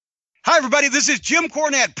Hi, everybody. This is Jim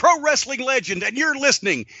Cornette, pro wrestling legend, and you're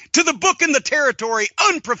listening to the Book in the Territory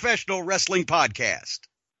Unprofessional Wrestling Podcast.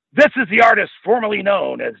 This is the artist formerly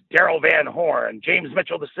known as Daryl Van Horn, James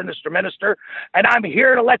Mitchell, the Sinister Minister, and I'm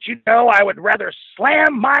here to let you know I would rather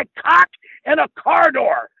slam my cock in a car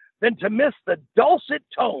door than to miss the dulcet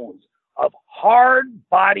tones of Hard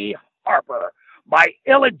Body Harper, my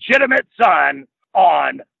illegitimate son,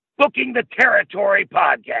 on Booking the Territory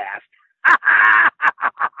podcast.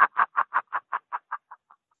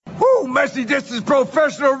 Woo, Messi, this is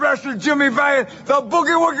professional wrestler Jimmy Valiant, the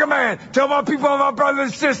Boogie Woogie Man. Tell my people and my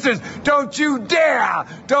brothers and sisters, don't you dare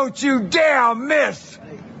miss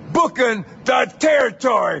Booking the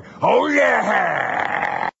Territory. Oh,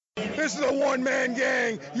 yeah. This is a one-man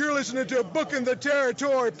gang. You're listening to Booking the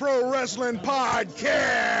Territory Pro Wrestling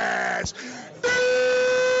Podcast.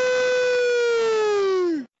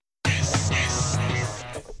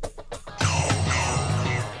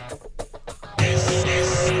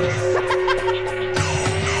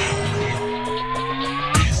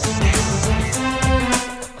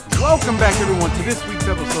 Welcome back, everyone, to this week's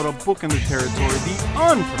episode of Booking the Territory, the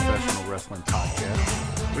unprofessional wrestling podcast.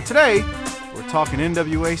 For today, we're talking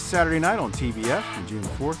NWA Saturday Night on TBS on June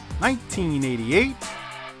 4th, 1988.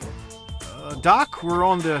 Doc, we're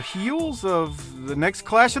on the heels of the next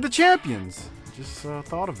Clash of the Champions. Just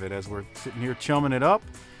thought of it as we're sitting here chumming it up.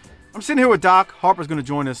 I'm sitting here with Doc. Harper's going to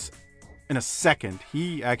join us in a second.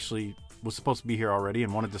 He actually was supposed to be here already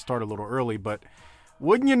and wanted to start a little early, but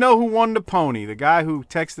wouldn't you know who won the pony? The guy who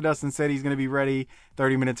texted us and said he's going to be ready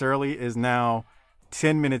 30 minutes early is now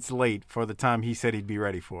 10 minutes late for the time he said he'd be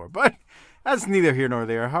ready for. But that's neither here nor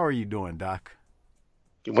there. How are you doing, Doc?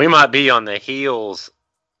 We might be on the heels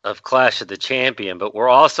of Clash of the Champion, but we're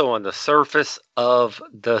also on the surface of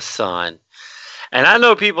the sun. And I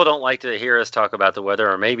know people don't like to hear us talk about the weather,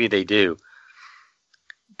 or maybe they do.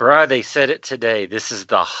 Bruh, they said it today. This is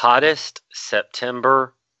the hottest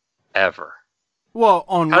September ever. Well,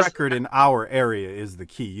 on record in our area is the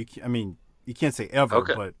key. You can't say ever,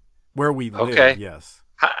 okay, but where we live, yes.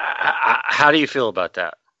 How do you feel about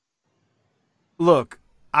that? Look,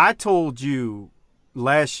 I told you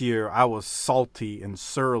last year I was salty and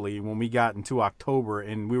surly when we got into October,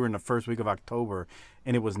 and we were in the first week of October,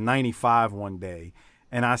 and it was 95 one day.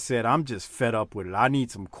 And I said, I'm just fed up with it. I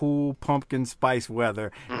need some cool pumpkin spice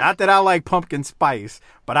weather. Not that I like pumpkin spice,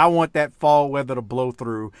 but I want that fall weather to blow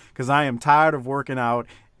through because I am tired of working out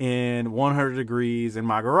in 100 degrees in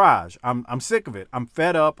my garage. I'm sick of it. I'm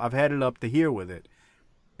fed up. I've had it up to here with it.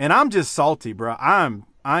 And I'm just salty, bro. I'm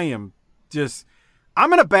in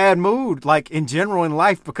a bad mood, like in general in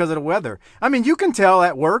life because of the weather. I mean, you can tell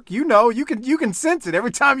at work, you can sense it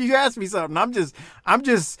every time you ask me something. I'm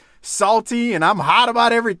just salty and I'm hot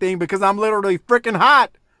about everything because I'm literally freaking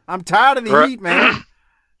hot. I'm tired of the heat, man.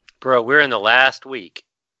 Bro, we're in the last week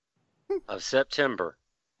of September.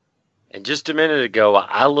 And just a minute ago,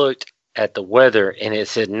 I looked at the weather and it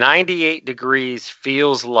said 98 degrees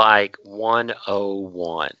feels like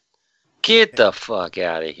 101. Get the fuck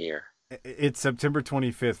out of here. It's September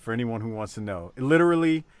 25th for anyone who wants to know.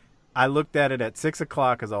 Literally, I looked at it at 6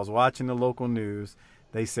 o'clock as I was watching the local news.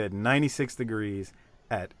 They said 96 degrees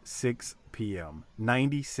at 6 p.m.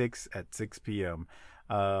 96 at 6 p.m.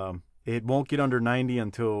 It won't get under 90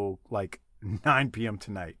 until like 9 p.m.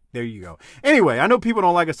 tonight. There you go. Anyway, I know people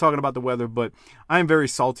don't like us talking about the weather, but I'm very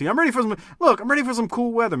salty. I'm ready for some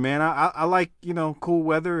cool weather, man. I like, cool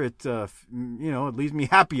weather. It, it leaves me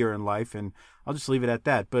happier in life, and I'll just leave it at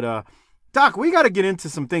that. But, Doc, we got to get into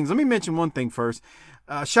some things. Let me mention one thing first.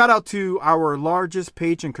 Shout out to our largest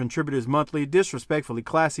patron contributors monthly, Disrespectfully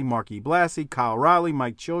Classy, Mark E. Blassie, Kyle Riley,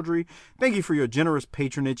 Mike Childry. Thank you for your generous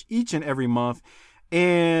patronage each and every month.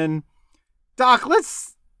 And, Doc,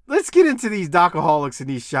 let's get into these Docaholics and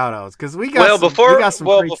these shout-outs, because we got some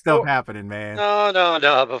great stuff happening, man.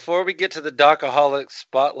 No. Before we get to the Docaholic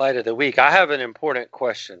Spotlight of the Week, I have an important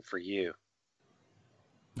question for you.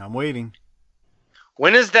 I'm waiting.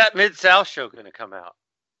 When is that Mid-South show going to come out?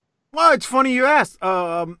 Well, it's funny you asked.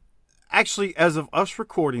 Actually, as of us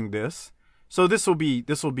recording this, so this will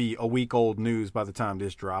be a week old news by the time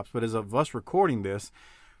this drops, but as of us recording this,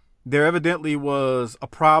 there evidently was a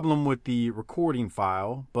problem with the recording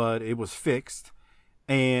file, but it was fixed,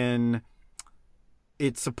 and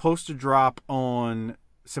it's supposed to drop on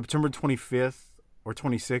September 25th or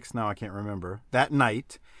 26th, now I can't remember, that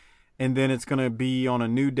night, and then it's going to be on a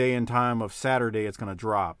new day and time of Saturday it's going to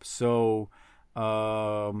drop. So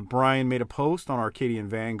Brian made a post on Arcadian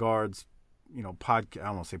Vanguard's, I don't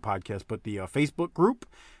want to say podcast, but the Facebook group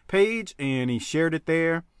page, and he shared it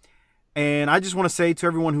there. And I just want to say to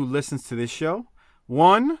everyone who listens to this show,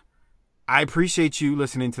 one, I appreciate you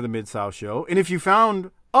listening to the Mid-South Show. And if you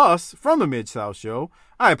found us from the Mid-South Show,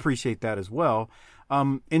 I appreciate that as well.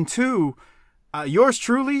 And two, yours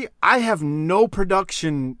truly, I have no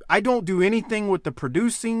production. I don't do anything with the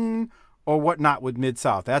producing or whatnot with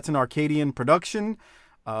Mid-South. That's an Arcadian production.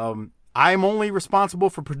 I'm only responsible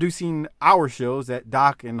for producing our shows that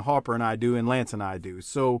Doc and Harper and I do and Lance and I do.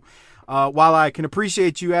 So while I can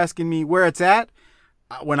appreciate you asking me where it's at,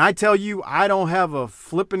 when I tell you I don't have a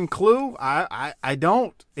flipping clue, I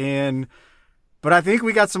don't. But I think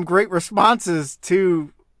we got some great responses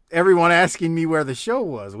to everyone asking me where the show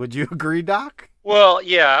was. Would you agree, Doc? Well,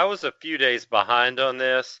 yeah, I was a few days behind on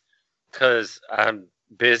this because I'm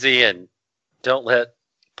busy and don't let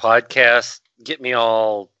podcasts get me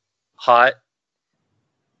all hot.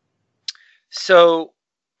 So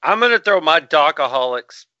I'm going to throw my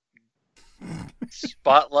Docaholics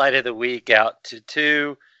spotlight of the week out to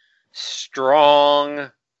two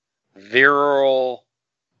strong, virile,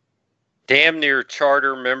 damn near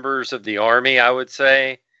charter members of the Army, I would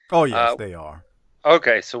say. Oh, yes, they are.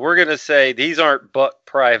 Okay, so we're going to say these aren't buck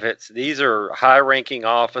privates. These are high-ranking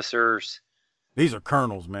officers. These are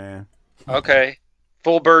colonels, man. Okay.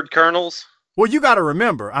 Full bird colonels? Well, you got to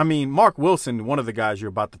remember, I mean, Mark Wilson, one of the guys you're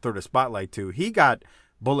about to throw the spotlight to, he got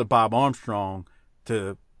Bullet Bob Armstrong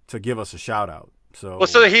to give us a shout-out. So, well,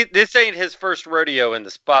 so this ain't his first rodeo in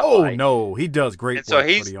the spotlight. Oh, no, he does great work so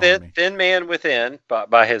he's for the Army. Thin Man Within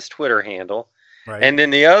by his Twitter handle. Right. And then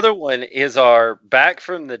the other one is our Back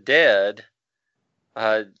from the Dead,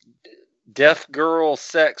 Deaf Girl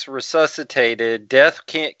Sex Resuscitated, Death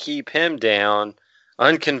Can't Keep Him Down,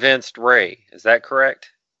 Unconvinced Ray. Is that correct?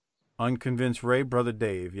 Unconvinced Ray, Brother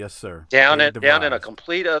Dave. Yes, sir. Down in a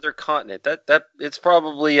complete other continent. That it's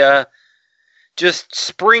probably just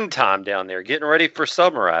springtime down there, getting ready for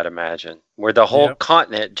summer, I'd imagine, where the whole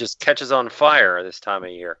continent just catches on fire this time of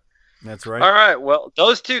year. That's right. All right. Well,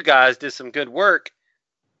 those two guys did some good work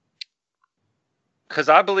because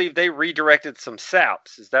I believe they redirected some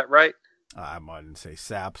saps. Is that right? I didn't say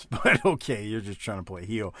saps, but okay, you're just trying to play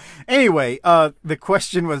heel. Anyway, the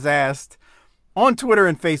question was asked on Twitter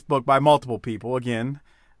and Facebook by multiple people, again,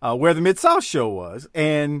 where the Mid-South Show was.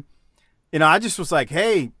 And, I just was like,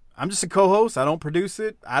 hey, I'm just a co-host. I don't produce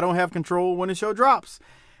it. I don't have control when the show drops.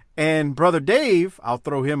 And Brother Dave, I'll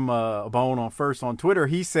throw him a bone on first on Twitter.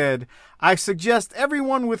 He said, I suggest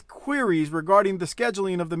everyone with queries regarding the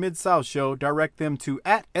scheduling of the Mid-South Show direct them to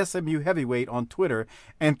 @SMU Heavyweight on Twitter.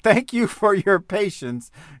 And thank you for your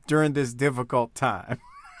patience during this difficult time.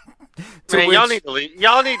 Man, y'all need to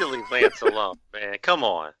leave Lance alone, man. Come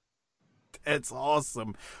on. That's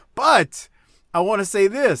awesome. But I want to say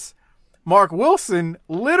this. Mark Wilson,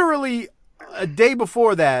 literally a day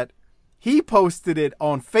before that, he posted it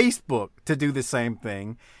on Facebook to do the same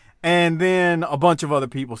thing. And then a bunch of other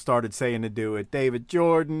people started saying to do it. David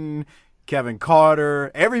Jordan, Kevin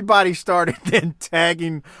Carter, everybody started then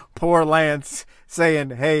tagging poor Lance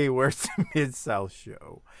saying, hey, where's the Mid-South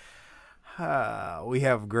Show? We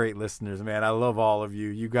have great listeners, man. I love all of you.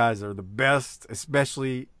 You guys are the best,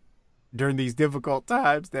 especially during these difficult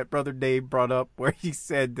times that Brother Dave brought up where he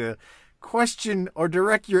said to question or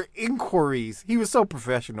direct your inquiries. He was so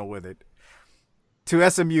professional with it. To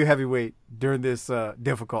SMU Heavyweight during this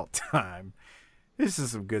difficult time. This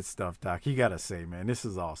is some good stuff, Doc. You got to say, man, this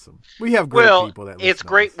is awesome. We have great people that listen. It's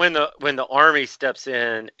great when the Army steps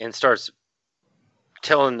in and starts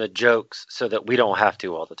telling the jokes so that we don't have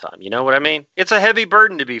to all the time. You know what I mean? It's a heavy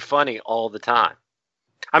burden to be funny all the time.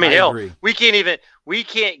 I mean, hell, agree. we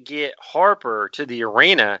can't get Harper to the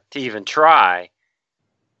arena to even try.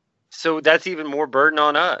 So that's even more burden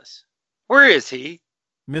on us. Where is he?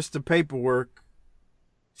 Mr. Paperwork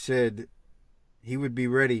said he would be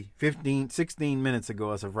ready 16 minutes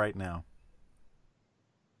ago as of right now.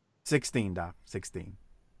 16, Doc. 16.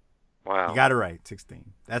 Wow. You got it right.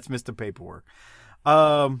 16. That's Mr. Paperwork.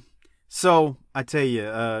 So I tell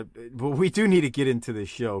you, but we do need to get into this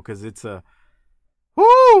show because it's a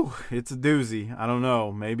doozy. I don't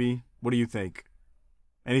know. Maybe. What do you think?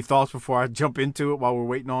 Any thoughts before I jump into it while we're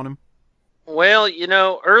waiting on him? Well,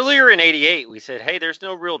 earlier in 88, we said, hey, there's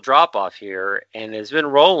no real drop-off here, and it's been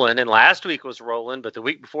rolling, and last week was rolling, but the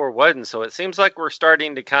week before wasn't, so it seems like we're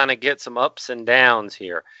starting to kind of get some ups and downs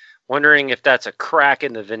here. Wondering if that's a crack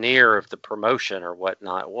in the veneer of the promotion or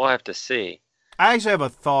whatnot. We'll have to see. I actually have a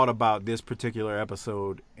thought about this particular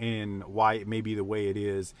episode and why it may be the way it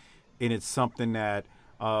is, and it's something that,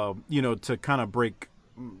 to kind of break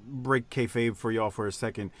kayfabe for y'all for a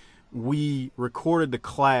second. We recorded the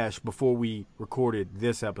Clash before we recorded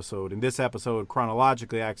this episode, and this episode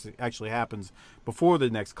chronologically actually happens before the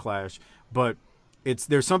next Clash. But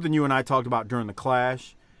there's something you and I talked about during the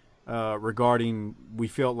Clash regarding we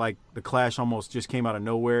felt like the Clash almost just came out of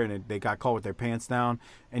nowhere and they got caught with their pants down.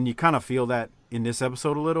 And you kind of feel that in this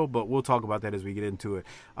episode a little, but we'll talk about that as we get into it.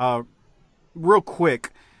 Real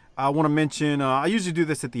quick, I want to mention, I usually do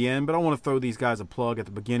this at the end, but I want to throw these guys a plug at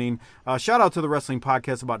the beginning. Shout out to the Wrestling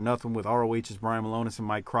Podcast About Nothing with ROH's Brian Malonis and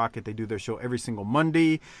Mike Crockett. They do their show every single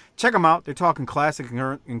Monday. Check them out. They're talking classic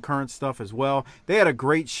and current stuff as well. They had a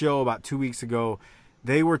great show about 2 weeks ago.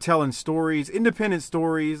 They were telling stories, independent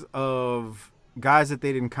stories of guys that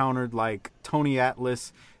they'd encountered, like Tony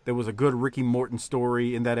Atlas. There was a good Ricky Morton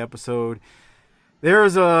story in that episode.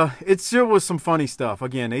 It still was some funny stuff.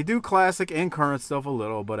 Again, they do classic and current stuff a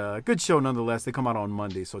little, but a good show nonetheless. They come out on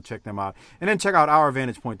Monday, so check them out. And then check out Our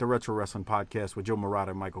Vantage Point, the Retro Wrestling Podcast with Joe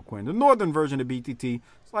Murata and Michael Quinn. The northern version of BTT,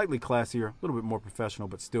 slightly classier, a little bit more professional,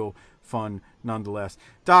 but still fun nonetheless.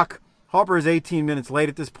 Doc, Harper is 18 minutes late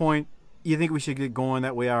at this point. You think we should get going?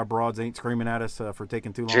 That way our broads ain't screaming at us for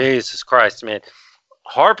taking too long? Jesus Christ, man.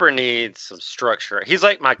 Harper needs some structure. He's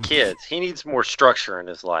like my kids. He needs more structure in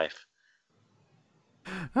his life.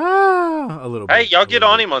 A little bit. Hey, y'all get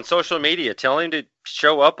on him on social media. Tell him to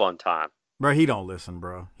show up on time. Bro, he don't listen,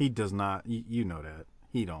 bro. He does not. You know that.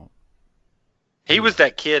 He don't. He was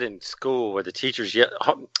that kid in school where the teachers yell,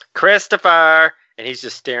 Christopher, and he's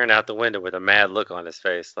just staring out the window with a mad look on his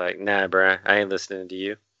face. Like, nah, bro, I ain't listening to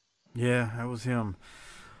you. Yeah, that was him.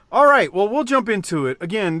 All right, well, we'll jump into it.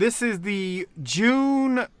 Again, this is the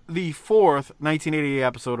June the 4th, 1988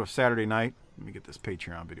 episode of Saturday Night. Let me get this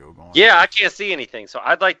Patreon video going. Yeah, I can't see anything, so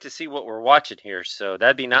I'd like to see what we're watching here, so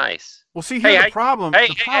that'd be nice. Well, see, here's the problem.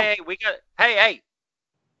 We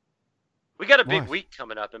got a big week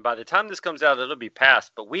coming up, and by the time this comes out, it'll be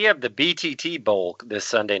past, but we have the BTT Bowl this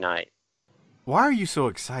Sunday night. Why are you so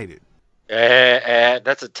excited?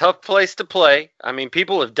 That's a tough place to play. I mean,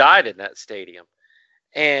 people have died in that stadium.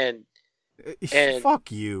 And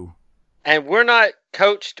fuck you. And we're not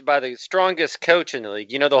coached by the strongest coach in the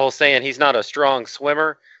league. You know the whole saying, he's not a strong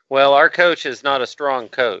swimmer? Well, our coach is not a strong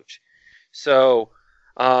coach. So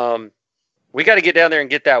we got to get down there and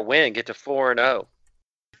get that win, get to 4-0.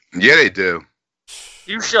 Yeah, they do.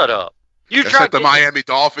 You shut up. That's like the Miami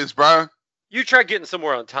Dolphins, bro. You try getting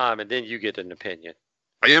somewhere on time, and then you get an opinion.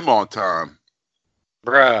 I am on time.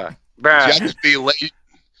 Bruh. See,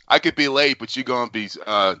 I could be late, but you're going to be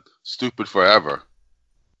stupid forever.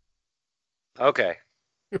 Okay.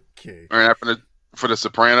 Okay. All right, for the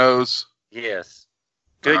Sopranos? Yes.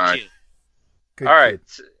 Good right. kid. All right.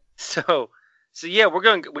 So yeah, we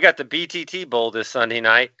got the BTT Bowl this Sunday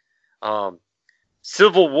night.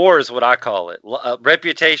 Civil war is what I call it.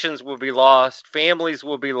 Reputations will be lost. Families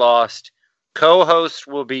will be lost. Co-hosts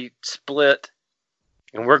will be split.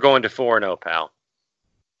 And we're going to 4-0, pal.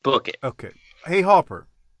 Book it. Okay. Hey, Harper.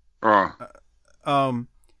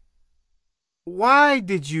 Why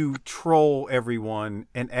did you troll everyone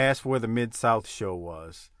and ask where the Mid-South show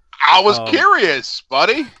was? I was curious,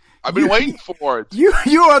 buddy. I've been waiting for it. You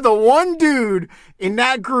are the one dude in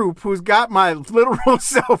that group who's got my literal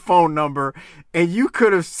cell phone number, and you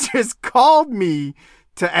could have just called me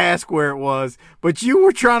to ask where it was, but you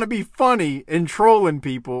were trying to be funny and trolling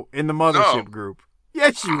people in the mothership group.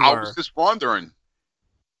 Yes, you were. I was just wondering.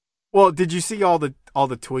 Well, did you see all the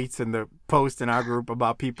tweets and the posts in our group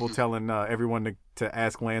about people telling everyone to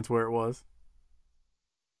ask Lance where it was?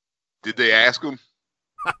 Did they ask him?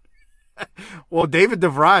 Well, David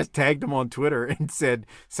DeVries tagged him on Twitter and said,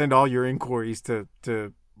 "Send all your inquiries to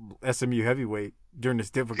SMU Heavyweight during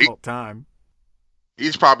this difficult time."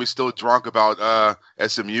 He's probably still drunk about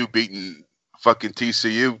SMU beating fucking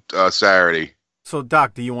TCU Saturday. So,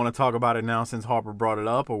 Doc, do you want to talk about it now since Harper brought it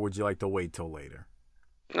up, or would you like to wait till later?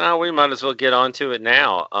 No, we might as well get on to it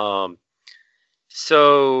now.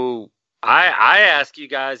 So I asked you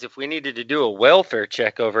guys if we needed to do a welfare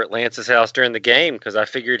check over at Lance's house during the game because I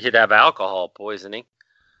figured he'd have alcohol poisoning.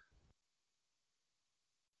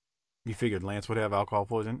 You figured Lance would have alcohol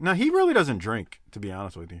poisoning? No, he really doesn't drink, to be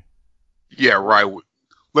honest with you. Yeah, right.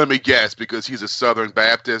 Let me guess, because he's a Southern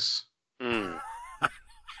Baptist.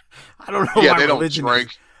 I don't know. Yeah, they don't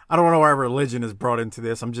drink. I don't know why religion is brought into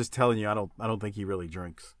this. I'm just telling you, I don't think he really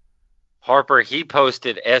drinks. Harper, he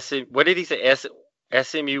posted what did he say?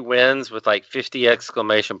 SMU wins with like 50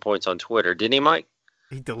 exclamation points on Twitter, didn't he, Mike?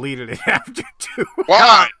 He deleted it after too.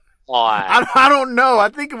 Why? I don't know. I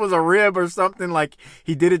think it was a rib or something. Like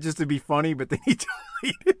he did it just to be funny, but then he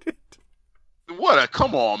deleted it.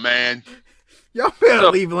 Come on, man. Y'all better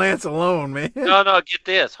leave Lance alone, man. No, get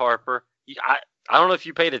this, Harper. I don't know if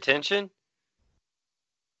you paid attention.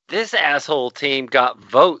 This asshole team got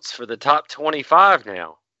votes for the top 25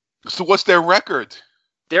 now. So what's their record?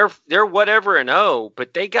 they're whatever and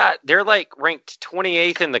but they're like ranked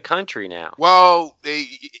 28th in the country now. Well,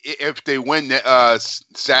 if they win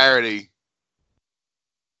Saturday,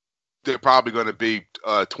 they're probably going to be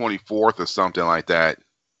 24th or something like that.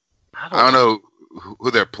 I don't know who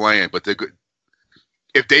they're playing, but they're good.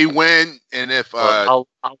 If they win, and if you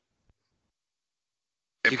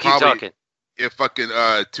keep talking. If fucking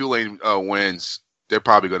Tulane wins, they're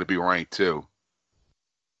probably going to be ranked too.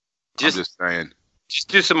 I'm just saying. Just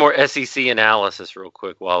do some more SEC analysis real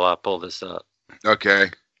quick while I pull this up. Okay.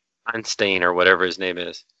 Einstein or whatever his name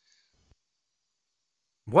is.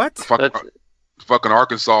 What? Fucking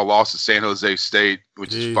Arkansas lost to San Jose State,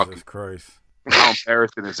 which Jesus is fucking Christ. How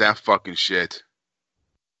embarrassing is that fucking shit?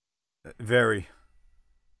 Very.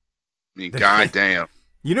 I mean, goddamn.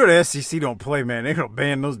 You know the SEC don't play, man. They don't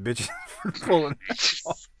ban those bitches for pulling.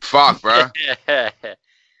 Fuck, bro.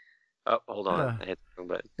 Oh, hold on.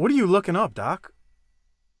 What are you looking up, Doc?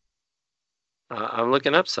 I'm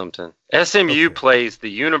looking up something. SMU plays the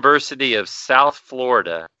University of South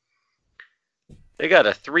Florida. They got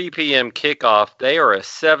a 3 p.m. kickoff. They are a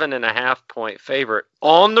 7.5-point favorite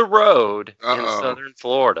on the road in Southern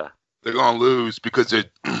Florida. They're gonna lose because they're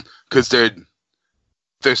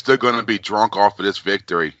still gonna be drunk off of this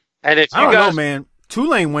victory. And if I don't know, man.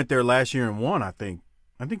 Tulane went there last year and won. I think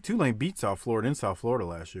Tulane beat South Florida in South Florida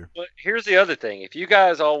last year. But here's the other thing: if you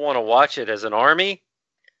guys all want to watch it as an Army,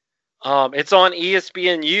 it's on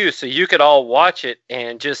ESPNU, so you could all watch it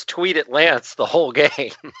and just tweet at Lance the whole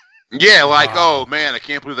game. Yeah, oh man, I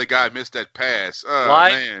can't believe the guy missed that pass.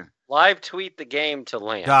 Man. Live tweet the game to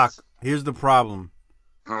Lance. Doc, here's the problem.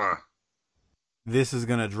 This is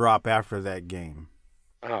gonna drop after that game.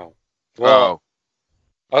 Oh. Well.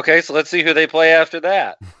 Okay, so let's see who they play after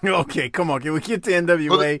that. Okay, come on. Can we get to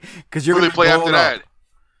NWA? Because you're going to play after that.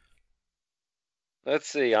 Let's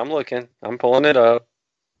see. I'm looking. I'm pulling it up.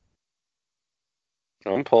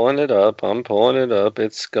 It's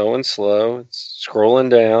going slow. It's scrolling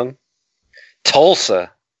down.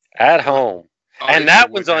 Tulsa at home. And that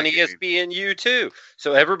one's on ESPNU too.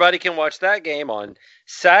 So everybody can watch that game on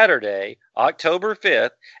Saturday, October 5th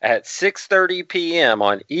at 6:30 p.m.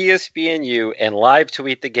 on ESPNU and live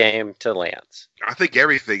tweet the game to Lance. I think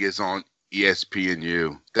everything is on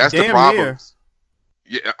ESPNU. That's the problem.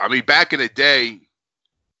 Yeah, I mean, back in the day,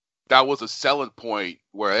 that was a selling point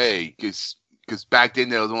where, because back then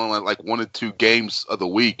there was only like 1 or 2 games of the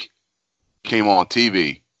week came on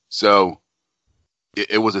TV. So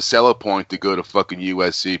it was a seller point to go to fucking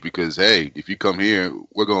USC because, hey, if you come here,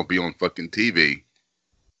 we're going to be on fucking TV.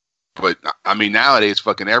 But, I mean, nowadays,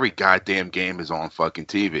 fucking every goddamn game is on fucking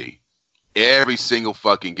TV. Every single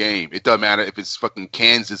fucking game. It doesn't matter if it's fucking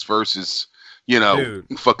Kansas versus,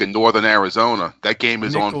 fucking Northern Arizona. That game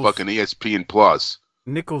is on fucking ESPN Plus.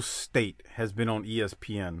 Nicholls State has been on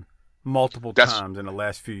ESPN multiple times in the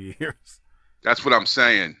last few years. That's what I'm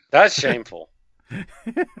saying. That's shameful.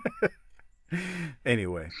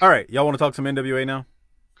 Anyway. All right. Y'all want to talk some NWA now?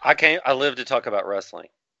 I live to talk about wrestling.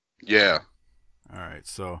 Yeah. All right.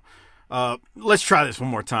 So let's try this one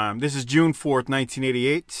more time. This is June 4th,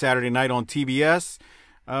 1988, Saturday night on TBS.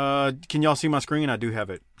 Can y'all see my screen? I do have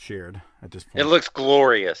it shared at this point. It looks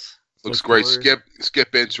glorious. Looks great. Glorious.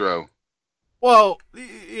 Skip intro. Well,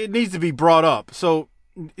 it needs to be brought up. So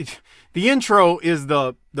the intro is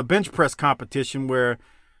the bench press competition where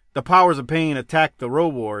the Powers of Pain attack the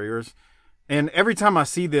Road Warriors. And every time I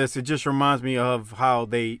see this, it just reminds me of how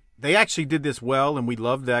they actually did this well, and we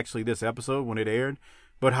loved actually this episode when it aired,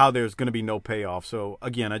 but how there's going to be no payoff. So,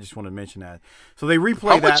 again, I just want to mention that. So they replay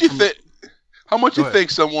How much you think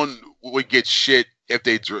someone would get shit if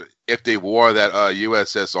they wore that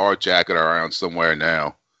USSR jacket around somewhere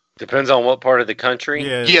now? Depends on what part of the country.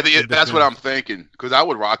 Yeah, that's what I'm thinking. Because I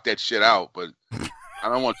would rock that shit out, but I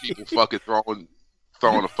don't want people fucking throwing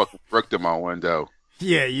a fucking brick to my window.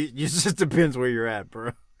 Yeah, it just depends where you're at,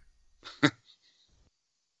 bro.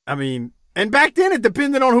 I mean, and back then it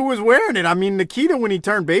depended on who was wearing it. I mean, Nikita, when he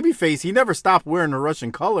turned babyface, he never stopped wearing the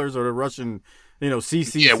Russian colors or the Russian,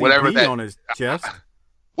 CCCP on his chest.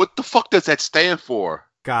 What the fuck does that stand for?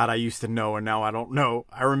 God, I used to know, and now I don't know.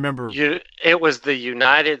 I remember. It was the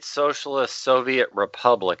United Socialist Soviet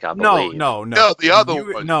Republic, I believe. No. No, the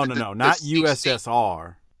other one. No, not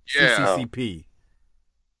USSR. Yeah. CCCP.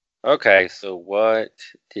 Okay, so what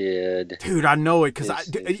did... Dude, I know it,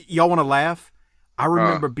 because y'all want to laugh? I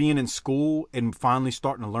remember being in school and finally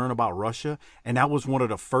starting to learn about Russia, and that was one of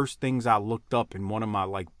the first things I looked up in one of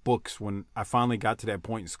my books when I finally got to that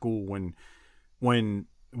point in school when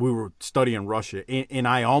we were studying Russia, and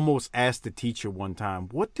I almost asked the teacher one time,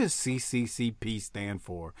 what does CCCP stand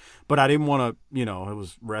for? But I didn't want to, it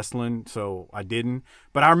was wrestling, so I didn't.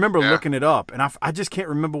 But I remember looking it up, and I just can't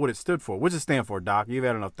remember what it stood for. What does it stand for, Doc? You've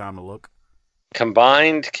had enough time to look.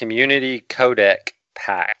 Combined Community Codec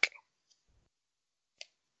Pack.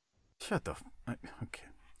 Shut the... Okay.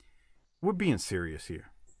 We're being serious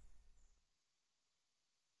here.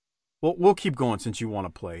 Well, we'll keep going since you want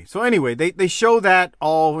to play. So anyway, they show that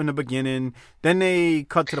all in the beginning. Then they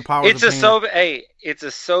cut to the powers of pain. It's a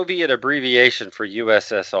Soviet abbreviation for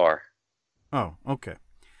USSR. Oh, okay.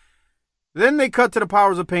 Then they cut to the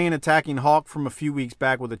powers of pain attacking Hawk from a few weeks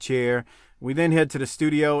back with a chair. We then head to the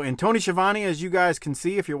studio, and Tony Schiavone, as you guys can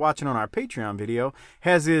see if you're watching on our Patreon video,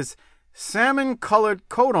 has his salmon-colored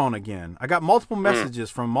coat on again. I got multiple messages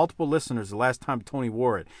from multiple listeners the last time Tony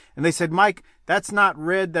wore it. And they said, Mike, that's not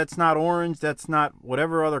red, that's not orange, that's not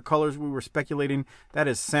whatever other colors we were speculating. That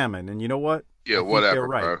is salmon. And you know what? Yeah, whatever,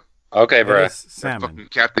 right. Bro. Okay, bro. Salmon. Fucking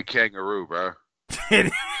Captain Kangaroo, bro.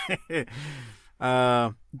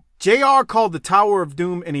 JR called the Tower of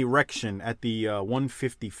Doom an erection at the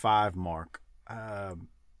 155 mark.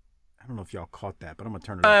 I don't know if y'all caught that, but I'm going to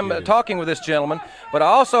turn it I'm talking with this gentleman, but I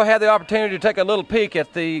also had the opportunity to take a little peek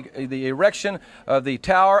at the erection of the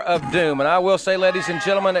Tower of Doom. And I will say, ladies and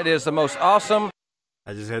gentlemen, it is the most awesome.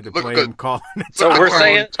 I just had to play him calling it. So we're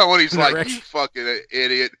saying Tony's like, you fucking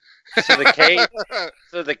idiot. So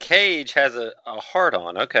the cage has a heart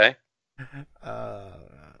on. Okay.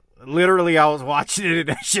 Literally, I was watching it, and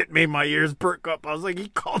that shit made my ears perk up. I was like, he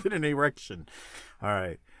called it an erection. All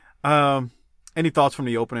right. Any thoughts from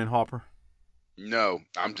the opening, Hopper? No,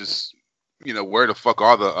 I'm just, where the fuck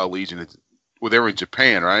are the Legion? Well, they're in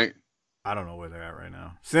Japan, right? I don't know where they're at right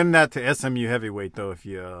now. Send that to SMU Heavyweight, though, if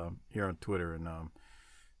you're on Twitter. And,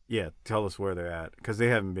 tell us where they're at, because they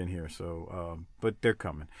haven't been here. So, but they're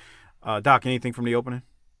coming. Doc, anything from the opening?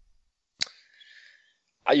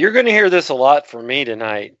 You're going to hear this a lot from me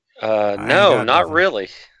tonight. No, not really.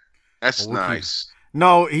 That's nice.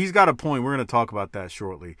 No, he's got a point. We're going to talk about that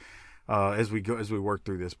shortly. As we work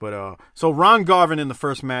through this. But so Ron Garvin in the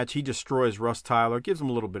first match, he destroys Russ Tyler, gives him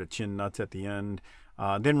a little bit of chin nuts at the end.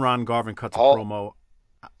 Then Ron Garvin cuts a promo.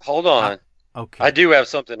 Hold on. Okay. I do have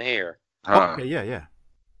something here. Okay, yeah.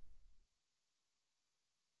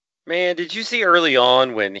 Man, did you see early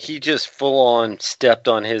on when he just full on stepped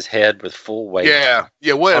on his head with full weight? Yeah,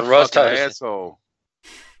 what a fucking asshole.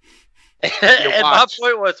 And my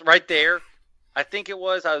point was right there. I think it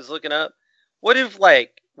was, I was looking up. What if,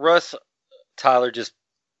 Russ Tyler just,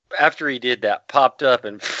 after he did that, popped up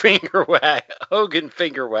and Hogan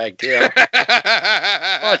finger wagged him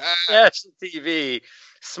on national TV,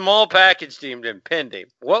 small package deemed him, pinned him.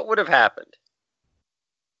 What would have happened?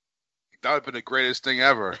 That would have been the greatest thing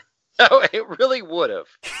ever. No, it really would have.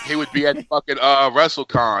 He would be at fucking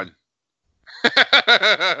WrestleCon.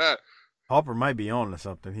 Hopper might be on to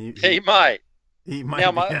something. He might. He might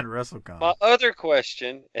be at WrestleCon. My other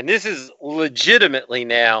question, and this is legitimately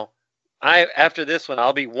now, after this one,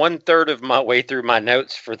 I'll be 1/3 of my way through my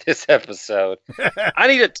notes for this episode. I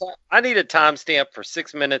need a timestamp for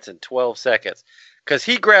 6 minutes and 12 seconds because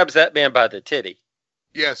he grabs that man by the titty.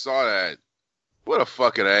 Yeah, I saw that. What a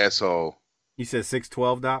fucking asshole. You said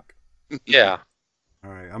 6:12, Doc? Yeah. All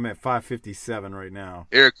right, I'm at 5:57 right now.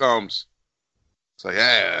 Here it comes. It's like,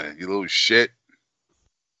 yeah, you little shit.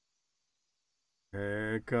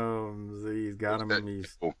 Here it comes. He's got him.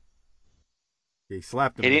 He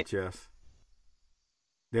slapped him in the chest.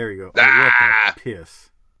 There you go. Oh, what the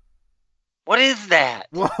piss. What is that?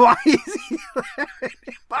 Why is he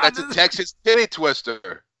That's a Texas titty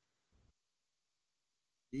twister.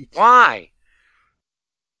 Why?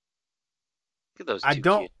 Look at those two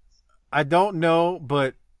kids. I don't know,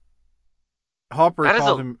 but Harper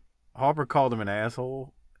called him an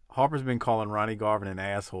asshole. Harper's been calling Ronnie Garvin an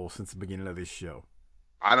asshole since the beginning of this show.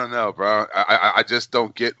 I don't know, bro. I just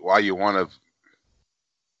don't get why you want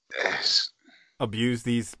to abuse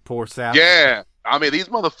these poor saps. Yeah. I mean, these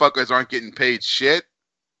motherfuckers aren't getting paid shit.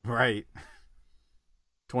 Right.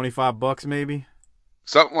 $25 maybe?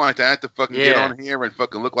 Something like that to fucking get on here and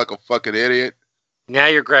fucking look like a fucking idiot. Now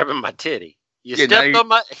you're grabbing my titty. You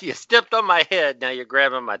stepped on my head, now you're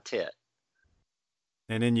grabbing my tit.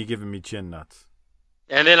 And then you're giving me chin nuts.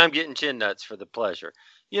 And then I'm getting chin nuts for the pleasure.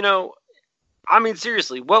 I mean,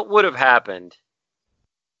 seriously, what would have happened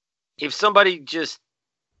if somebody just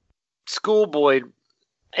schoolboyed,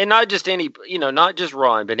 and not just not just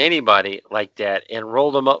Ron, but anybody like that, and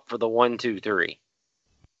rolled them up for the 1, 2, 3?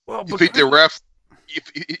 Well, you think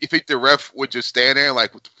the ref would just stand there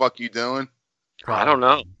like, what the fuck you doing? I don't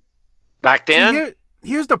know. Back then?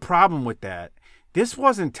 Here's the problem with that. this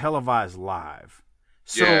wasn't televised live.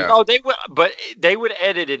 So, Yeah. Oh, they would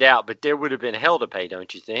edit it out, but there would have been hell to pay,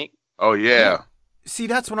 don't you think? Oh yeah. See,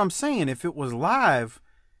 that's what I'm saying. If it was live,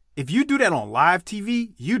 if you do that on live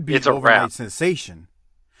TV, you'd be It's an a overnight wrap. sensation.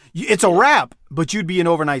 It's a wrap, but you'd be an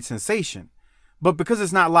overnight sensation. But because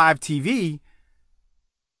it's not live TV,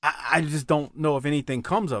 I just don't know if anything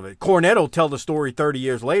comes of it. Cornette will tell the story 30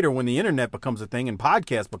 years later when the internet becomes a thing and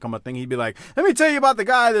podcasts become a thing. He'd be like, let me tell you about the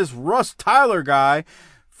guy, this Russ Tyler guy,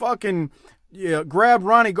 fucking grabbed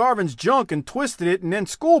Ronnie Garvin's junk and twisted it and then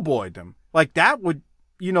schoolboyed him. Like that would,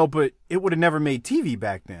 but it would have never made TV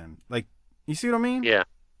back then. Like, you see what I mean? Yeah.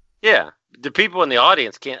 Yeah. The people in the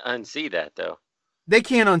audience can't unsee that, though. They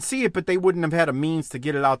can't unsee it, but they wouldn't have had a means to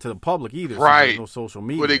get it out to the public either. Right. So there's no social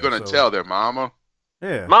media. What are they going to tell their mama?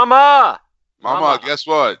 Yeah. Mama, Guess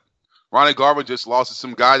what? Ronnie Garvin just lost to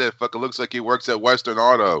some guy that fucking looks like he works at Western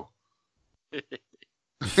Auto.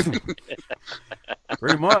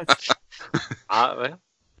 Pretty much. Well,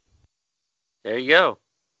 there you go.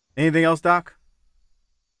 Anything else, Doc?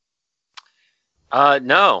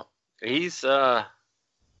 No. He's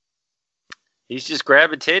just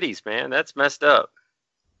grabbing titties, man. That's messed up.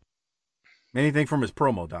 Anything from his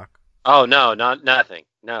promo, Doc? Oh no, nothing.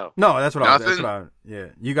 No. No, that's what Nothing? yeah.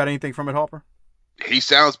 You got anything from it, Hopper? He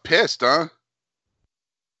sounds pissed, huh?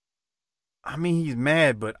 I mean, he's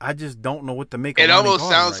mad, but I just don't know what to make of It Ronnie almost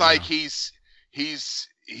Garvin sounds right like now.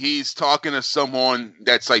 he's talking to someone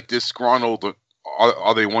that's like disgruntled,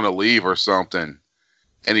 or they want to leave or something,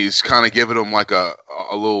 and he's kind of giving them like a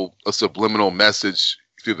subliminal message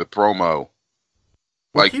through the promo.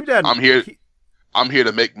 Well, Like, keep that, I'm here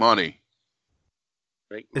to make money.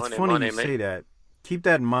 It's funny you say that. Keep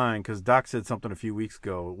that in mind, because Doc said something a few weeks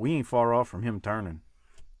ago. We ain't far off from him turning.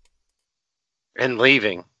 And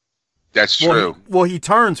leaving. That's true. Well, he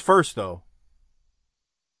turns first, though.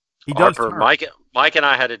 He does Harper, turn. Mike and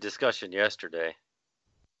I had a discussion yesterday.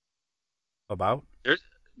 About?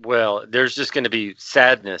 There's just going to be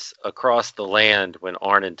sadness across the land when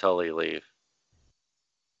Arn and Tully leave.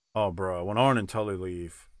 Oh, bro, when Arn and Tully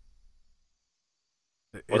leave,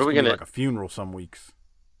 What are we gonna like a funeral some weeks?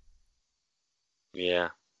 Yeah,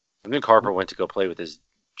 I think Harper went to go play with his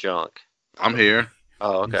junk. I'm here.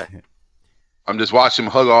 Oh, okay. I'm just watching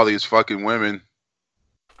him hug all these fucking women.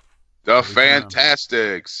 The Every time.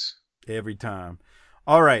 Fantastics. Every time.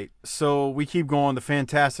 All right, so we keep going. The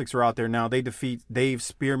Fantastics are out there now. They defeat Dave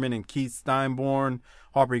Spearman and Keith Steinborn.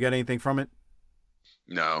 Harper, you got anything from it?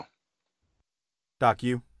 No. Doc,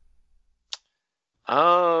 you?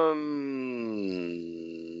 I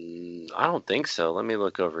don't think so. Let me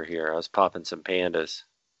look over here. I was popping some pandas.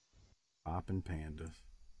 Popping pandas.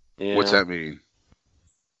 Yeah. What's that mean?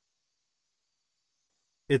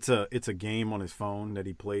 It's a game on his phone that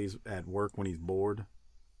he plays at work when he's bored.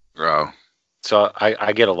 Oh. So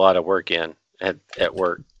I get a lot of work in at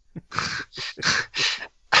work.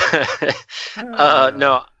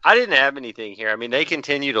 No, I didn't have anything here. I mean, they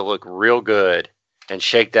continue to look real good and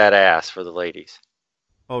shake that ass for the ladies.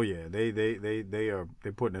 Oh yeah, they're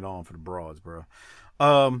putting it on for the broads, bro.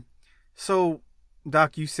 So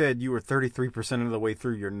Doc, you said you were 33% of the way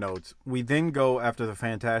through your notes. We then go, after the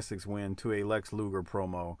Fantastics win, to a Lex Luger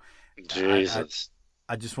promo. Jesus.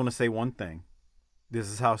 I just want to say one thing. This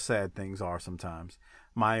is how sad things are sometimes.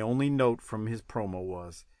 My only note from his promo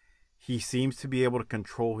was, he seems to be able to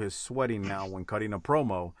control his sweating now when cutting a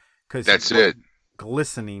promo, because That's it.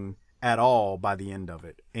 glistening at all by the end of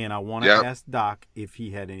it. And I want to ask Doc if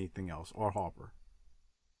he had anything else, or Harper.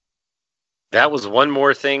 That was one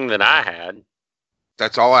more thing than I had.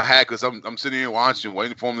 That's all I had, because I'm sitting here watching,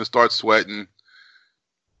 waiting for him to start sweating.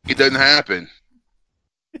 It doesn't happen.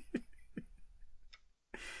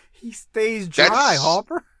 He stays dry,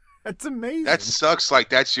 Harper. That's amazing. That sucks. Like,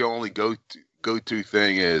 that's your only go-to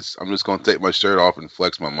thing is, I'm just going to take my shirt off and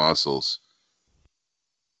flex my muscles.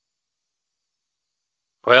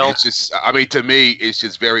 Well, it's just, I mean, to me, it's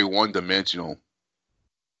just very one-dimensional.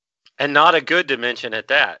 And not a good dimension at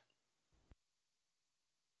that.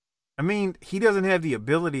 I mean, he doesn't have the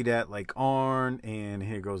ability that, like, Arn, and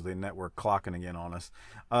here goes the network clocking again on us.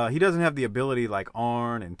 He doesn't have the ability like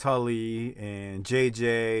Arn and Tully and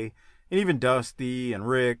JJ and even Dusty and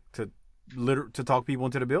Rick to talk people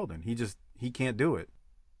into the building. He can't do it.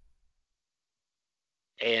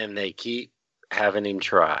 And they keep having him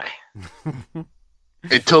try.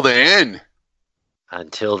 Until the end.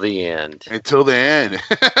 Until the end. Until the end.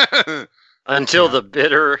 Until the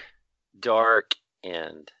bitter, dark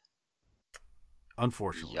end.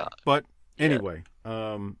 Unfortunately. Yeah. But anyway,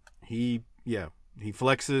 he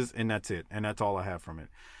flexes, and that's it. And that's all I have from it.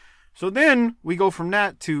 So then we go from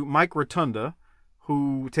that to Mike Rotunda,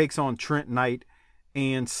 who takes on Trent Knight.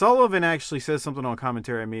 And Sullivan actually says something on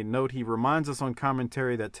commentary. I made note. He reminds us on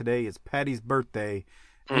commentary that today is Patty's birthday.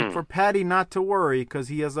 And for Patty not to worry because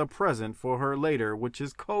he has a present for her later, which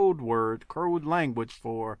is code language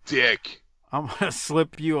for dick. I'm going to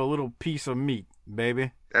slip you a little piece of meat,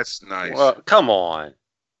 baby. That's nice. Well, come on.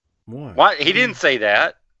 What? Why? He didn't say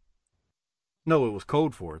that. No, it was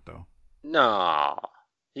code for it, though. No.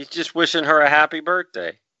 He's just wishing her a happy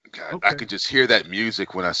birthday. God, Okay. I can just hear that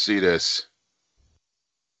music when I see this.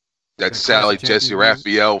 That Sally Jesse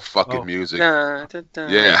Raphael fucking music. Da, da, da.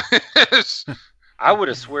 Yeah. I would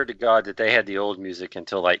have swear to God that they had the old music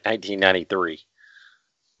until like 1993.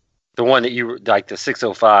 The one that you like, the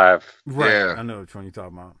 605. Right. Yeah. I know which one you're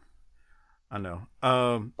talking about. I know.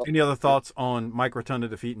 Any other thoughts on Mike Rotunda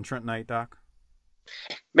defeating Trent Knight, Doc?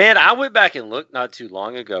 Man, I went back and looked not too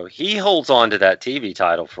long ago. He holds on to that TV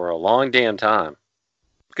title for a long damn time.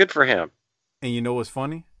 Good for him. And you know what's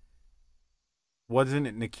funny? Wasn't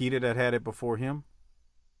it Nikita that had it before him?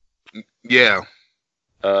 Yeah.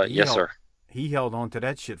 Yes, sir. He held on to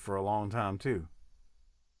that shit for a long time, too.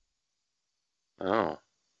 Oh.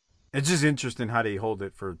 It's just interesting how they hold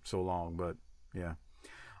it for so long, but yeah.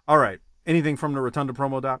 All right. Anything from the Rotunda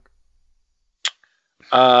promo, Doc?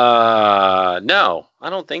 No, I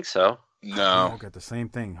don't think so. I No. don't get the same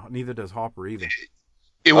thing. Neither does Hopper either.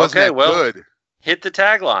 It wasn't Okay, that well- good. Hit the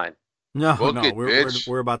tagline. No, Book no, it, we're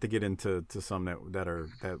bitch. about to get into some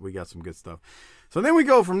that we got some good stuff. So then we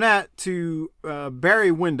go from that to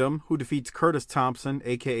Barry Windham, who defeats Curtis Thompson,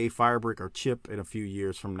 aka Firebrick or Chip, in a few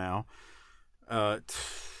years from now. I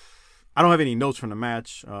don't have any notes from the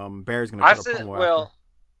match. Barry's going to cut a promo after.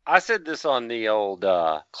 I said this on the old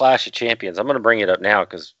Clash of Champions. I'm going to bring it up now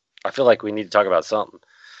because I feel like we need to talk about something.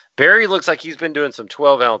 Barry looks like he's been doing some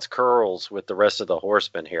 12-ounce curls with the rest of the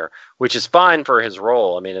horsemen here, which is fine for his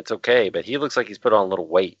role. I mean, it's okay, but he looks like he's put on a little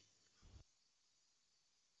weight.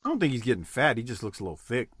 I don't think he's getting fat. He just looks a little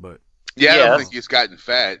thick, but Yeah, I Yes. don't think he's gotten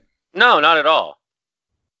fat. No, not at all.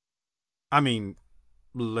 I mean,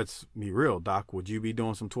 let's be real, Doc. Would you be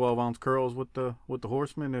doing some 12-ounce curls with the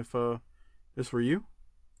horsemen if this were you?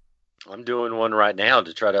 I'm doing one right now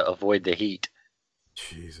to try to avoid the heat.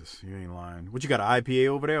 Jesus, you ain't lying. What, you got an IPA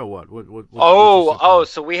over there or what?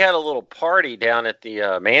 So we had a little party down at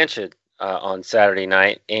the mansion on Saturday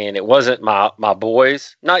night, and it wasn't my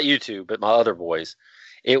boys, not you two, but my other boys.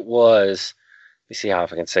 It was, let me see how I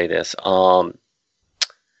can say this.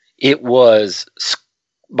 It was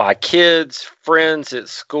my kids' friends at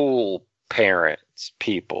school, parents,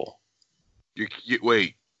 people.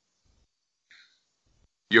 Wait.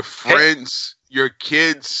 Your friends, your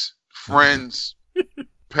kids' friends,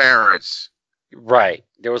 parents. Right.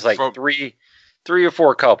 There was like three or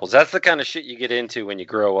four couples. That's the kind of shit you get into when you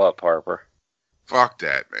grow up, Harper. Fuck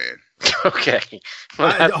that, man. Okay.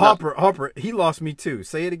 Harper, he lost me too.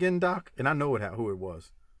 Say it again, Doc, and I know who it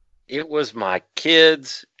was. It was my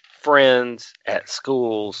kids' friends at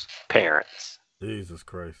school's parents. Jesus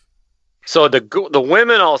Christ. So the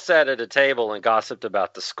women all sat at a table and gossiped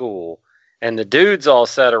about the school, and the dudes all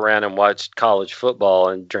sat around and watched college football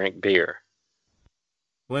and drank beer.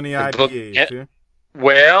 Plenty of IPAs, too.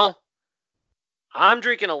 Well, I'm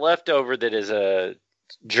drinking a leftover that is a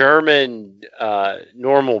German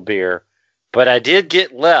normal beer, but I did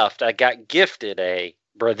get left. I got gifted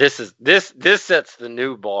this sets the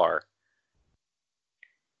new bar.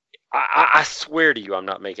 I swear to you, I'm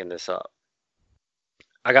not making this up.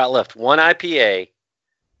 I got left one IPA,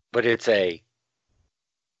 but it's a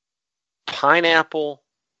pineapple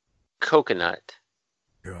coconut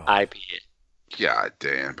IPA. God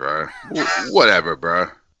damn, bro. Whatever, bro.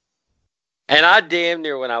 And I damn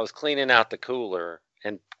near, when I was cleaning out the cooler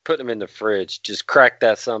and putting them in the fridge, just cracked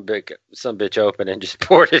that some bitch open and just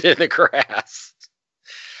poured it in the grass.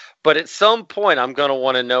 But at some point, I'm going to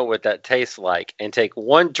want to know what that tastes like and take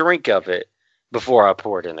one drink of it before I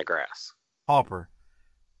pour it in the grass. Hopper.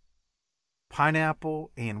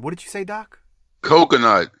 Pineapple and what did you say, Doc?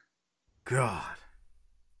 Coconut. God.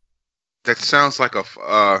 That sounds like a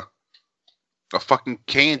fucking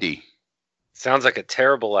candy. Sounds like a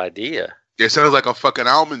terrible idea. It sounds like a fucking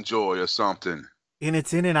Almond Joy or something. And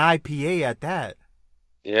it's in an IPA at that.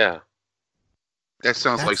 Yeah. That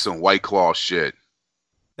sounds like some White Claw shit.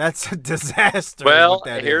 That's a disaster. Well,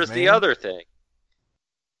 here's the other thing.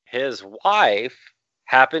 His wife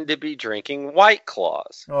happened to be drinking White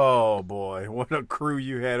Claws. Oh, boy. What a crew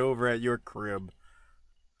you had over at your crib.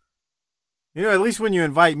 You know, at least when you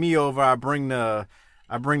invite me over, I bring the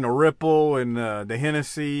Ripple and the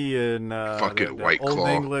Hennessy and fucking the White Old Claw.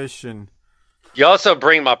 English. And you also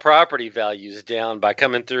bring my property values down by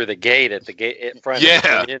coming through the gate at the gate in front of the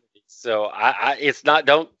community. So it's not.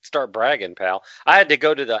 Don't start bragging, pal. I had to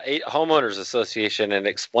go to the homeowners association and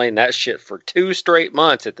explain that shit for 2 straight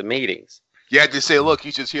months at the meetings. Yeah, just say, look,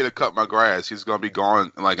 he's just here to cut my grass. He's gonna be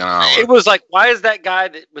gone in like an hour. It was like, why is that guy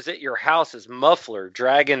that was at your house's muffler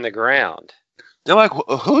dragging the ground? They're like,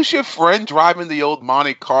 who's your friend driving the old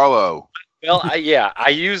Monte Carlo? Well, I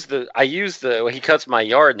use the he cuts my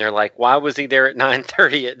yard, and they're like, why was he there at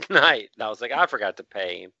 9:30 at night? And I was like, I forgot to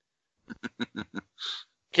pay him.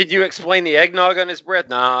 Can you explain the eggnog on his breath?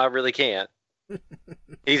 No, I really can't.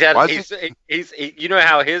 He's you know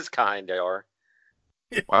how his kind are.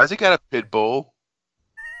 Why has he got a pit bull?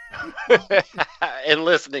 And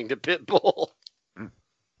listening to Pitbull.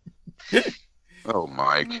 Oh,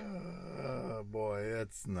 Mike. Oh, boy,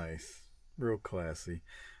 that's nice. Real classy.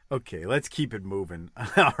 Okay, let's keep it moving.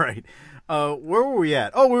 All right. Where were we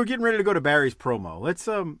at? Oh, we were getting ready to go to Barry's promo.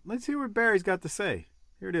 Let's hear what Barry's got to say.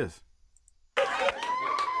 Here it is.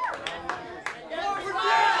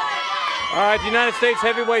 All right, the United States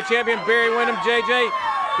Heavyweight Champion Barry Windham, JJ.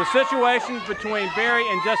 The situation between Barry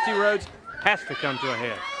and Dusty Rhodes has to come to a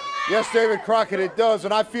head. Yes, David Crockett, it does,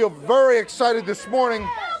 and I feel very excited this morning.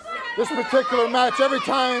 This particular match, every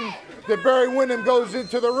time that Barry Windham goes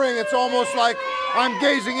into the ring, it's almost like I'm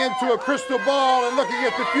gazing into a crystal ball and looking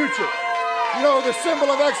at the future. You know, the symbol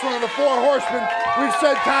of excellence, the 4 horsemen, we've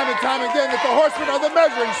said time and time again that the horsemen are the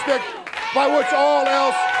measuring stick by which all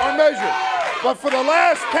else are measured. But for the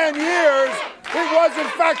last 10 years, it was in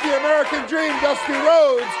fact the American Dream, Dusty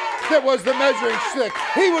Rhodes, that was the measuring stick.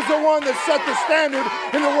 He was the one that set the standard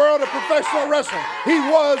in the world of professional wrestling. He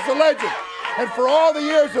was the legend. And for all the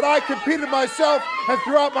years that I competed myself and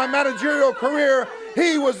throughout my managerial career,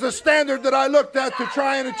 he was the standard that I looked at to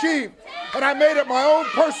try and achieve. And I made it my own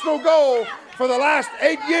personal goal for the last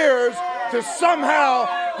 8 years to somehow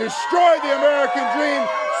destroy the American Dream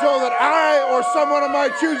so that I or someone of my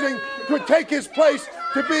choosing could take his place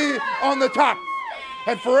to be on the top.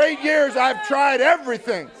 And for 8 years, I've tried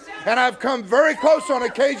everything. And I've come very close on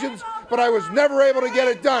occasions, but I was never able to get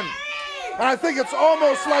it done. And I think it's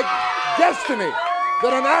almost like destiny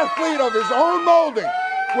that an athlete of his own molding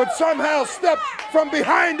would somehow step from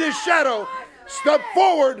behind his shadow, step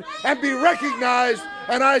forward and be recognized,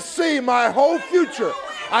 and I see my whole future.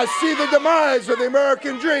 I see the demise of the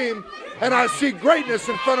American Dream, and I see greatness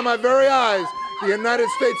in front of my very eyes. The United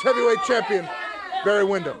States Heavyweight Champion, Barry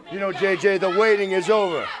Windham. You know, JJ, the waiting is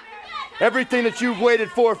over. Everything that you've waited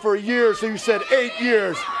for years, so you said 8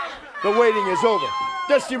 years, the waiting is over.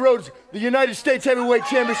 Dusty Rhodes, the United States Heavyweight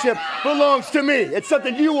Championship belongs to me. It's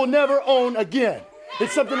something you will never own again.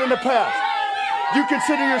 It's something in the past. You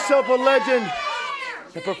consider yourself a legend.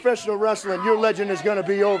 In professional wrestling, your legend is going to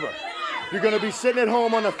be over. You're going to be sitting at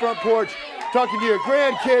home on the front porch talking to your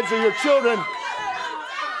grandkids or your children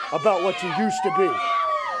about what you used to be.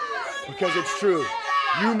 Because it's true.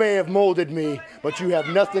 You may have molded me, but you have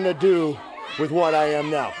nothing to do with what I am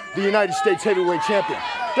now. The United States Heavyweight Champion.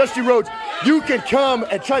 Dusty Rhodes, you can come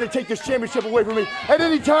and try to take this championship away from me at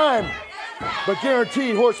any time. But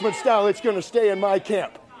guaranteed, Horseman style, it's going to stay in my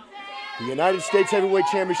camp. The United States Heavyweight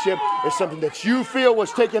Championship is something that you feel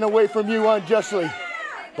was taken away from you unjustly.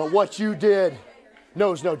 But what you did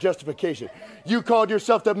knows no justification. You called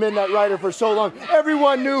yourself the Midnight Rider for so long.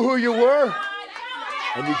 Everyone knew who you were,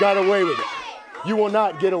 and you got away with it. You will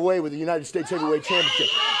not get away with the United States Heavyweight Championship.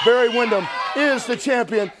 Barry Windham is the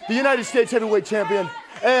champion, the United States Heavyweight Champion,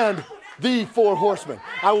 and the 4 Horsemen.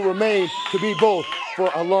 I will remain to be both for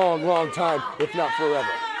a long, long time, if not forever.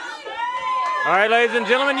 All right, ladies and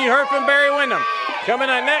gentlemen, you heard from Barry Windham. Coming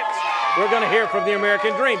up next, we're going to hear from the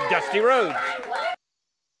American Dream, Dusty Rhodes.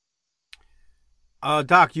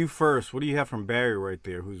 Doc, you first. What do you have from Barry right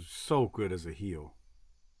there, who's so good as a heel?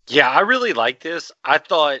 Yeah, I really like this. I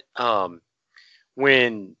thought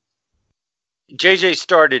when JJ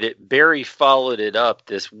started it, Barry followed it up.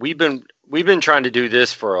 We've been trying to do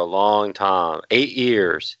this for a long time, 8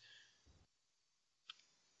 years.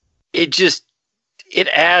 It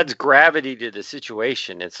adds gravity to the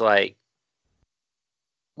situation. It's like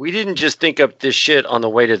we didn't just think up this shit on the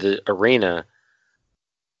way to the arena.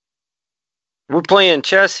 We're playing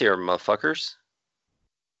chess here, motherfuckers.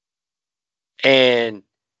 And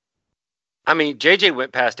I mean, JJ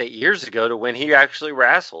went past 8 years ago to when he actually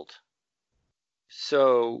wrestled.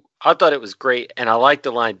 So I thought it was great. And I like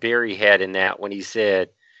the line Barry had in that when he said,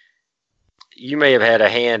 you may have had a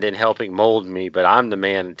hand in helping mold me, but I'm the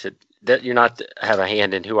man that you're not have a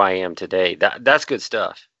hand in who I am today. That's good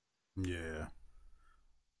stuff. Yeah.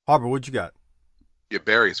 Harper, what you got? Yeah,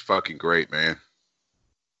 Barry's fucking great, man.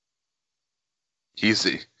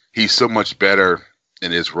 He's so much better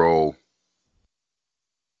in his role.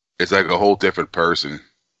 It's like a whole different person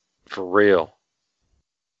For real.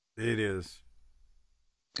 It is.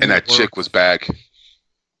 And that chick was back.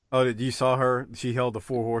 Oh, did you saw her? She held the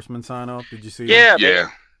 4 Horsemen sign up. Did you see her? her? Yeah.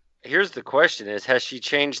 Here's the question is, has she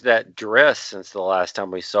changed that dress since the last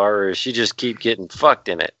time we saw her, or does she just keep getting fucked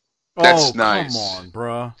in it? That's nice. Come on,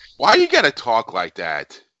 bruh. Why you gotta talk like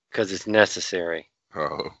that? Because it's necessary.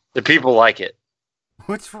 Oh. The people like it.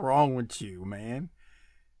 What's wrong with you, man?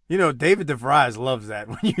 You know, David DeVries loves that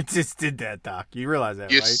when you just did that, Doc. You realize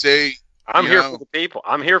that, you right? See, I'm here for the people.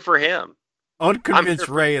 I'm here for him. Unconvinced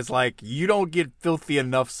Ray is like, you don't get filthy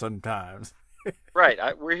enough sometimes. Right.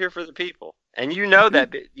 We're here for the people. And you know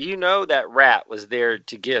that rat was there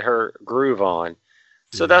to get her groove on.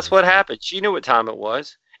 So that's what happened. She knew what time it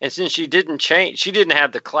was. And since she didn't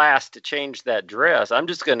have the class to change that dress, I'm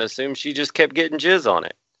just going to assume she just kept getting jizz on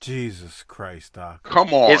it. Jesus Christ, Doc.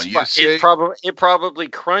 Come on. It probably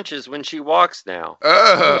crunches when she walks now.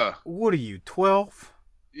 What are you, 12?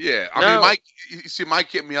 Yeah. I mean, Mike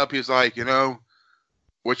hit me up. He's like,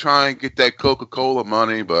 we're trying to get that Coca-Cola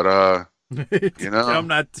money, but, I'm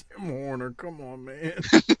not Tim Horner. Come on, man.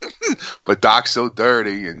 But Doc's so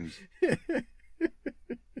dirty and...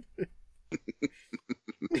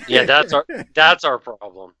 Yeah, that's our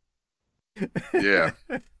problem. Yeah.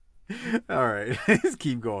 All right, let's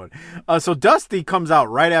keep going. So Dusty comes out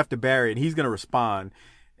right after Barry, and he's gonna respond.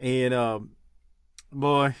 And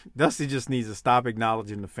boy, Dusty just needs to stop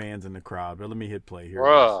acknowledging the fans in the crowd. But let me hit play here.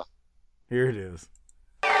 Here it is.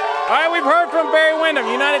 All right, we've heard from Barry Windham,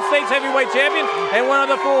 United States Heavyweight Champion, and one of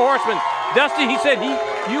the 4 Horsemen. Dusty, he said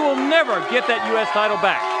you will never get that U.S. title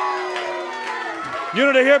back.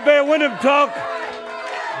 To hear Barry Windham talk,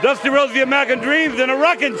 Dusty Rhodes, the American Dream's in a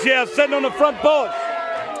rocking chair sitting on the front porch.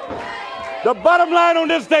 The bottom line on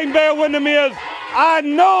this thing, Barry Windham, is I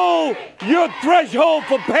know your threshold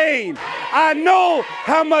for pain. I know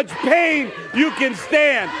how much pain you can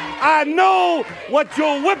stand. I know what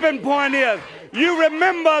your whipping point is. You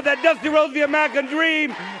remember that Dusty Rhodes, the American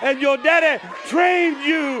Dream, and your daddy trained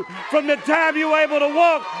you from the time you were able to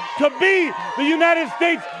walk to be the United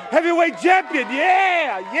States Heavyweight Champion.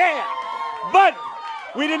 Yeah. But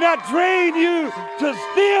we did not train you to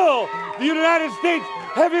steal the United States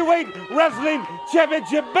Heavyweight Wrestling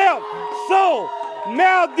Championship belt. So,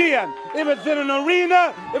 now then, if it's in an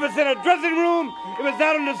arena, if it's in a dressing room, if it's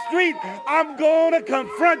out on the street, I'm going to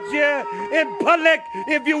confront you in public,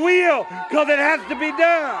 if you will, because it has to be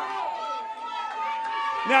done.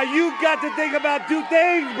 Now, you got to think about 2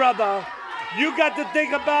 things, brother. You got to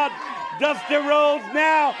think about Dusty Rhodes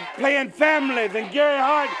now playing families. And Gary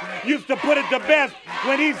Hart used to put it the best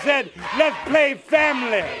when he said, let's play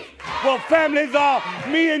families. Well, families are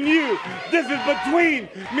me and you. This is between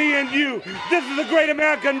me and you. This is the Great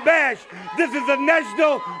American Bash. This is the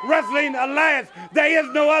National Wrestling Alliance. There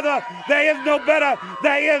is no other, there is no better,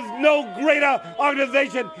 there is no greater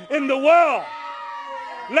organization in the world.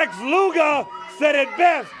 Lex Luger said it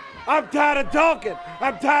best. I'm tired of talking.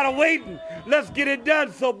 I'm tired of waiting. Let's get it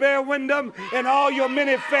done. So Barry Windham and all your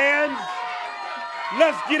many fans,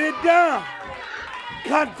 let's get it done.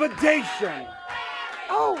 Confrontation.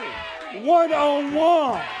 Oh,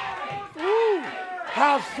 one-on-one. Ooh,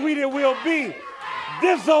 how sweet it will be.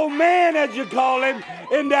 This old man, as you call him,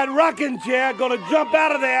 in that rocking chair, gonna jump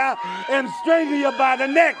out of there and strangle you by the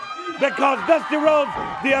neck, because Dusty Rhodes,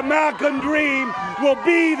 the American Dream, will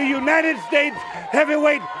be the United States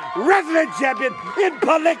Heavyweight Wrestling Champion in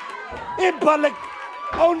public,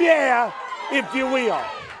 on the air, if you will.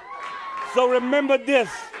 So remember this,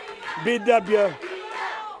 BW.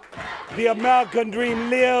 The American Dream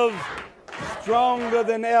lives stronger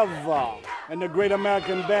than ever. And the Great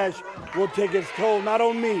American Bash will take its toll, not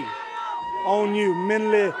on me, on you,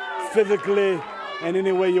 mentally, physically, and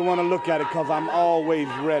any way you want to look at it, because I'm always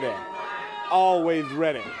ready. Always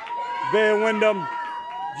ready. Barry Windham,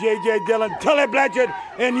 J.J. Dillon, Tully Blanchard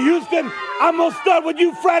in Houston. I'm going to start with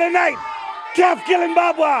you Friday night. Calf killing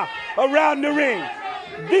barbed wire around the ring.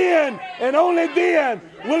 Then, and only then,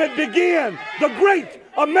 will it begin. The Great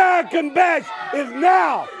American Bash is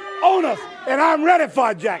now on us, and I'm ready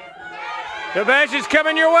for it, Jack. The bash is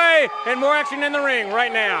coming your way, and more action in the ring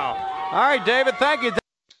right now. All right, David, thank you.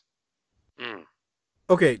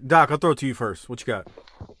 Okay, Doc, I'll throw it to you first. What you got?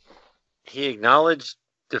 He acknowledged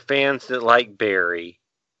the fans that like Barry.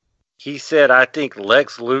 He said, I think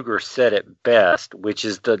Lex Luger said it best, which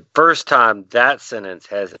is the first time that sentence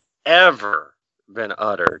has ever been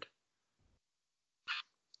uttered.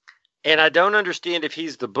 And I don't understand, if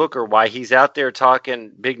he's the booker, why he's out there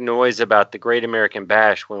talking big noise about the Great American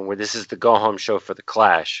Bash when this is the go-home show for the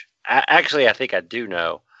Clash. Actually, I think I do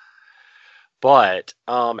know. But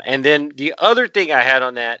and then the other thing I had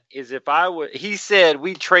on that is he said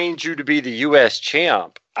we trained you to be the U.S.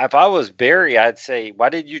 champ. If I was Barry, I'd say, why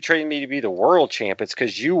did you train me to be the world champ? It's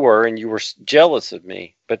because you were, and you were jealous of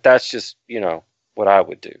me. But that's just, what I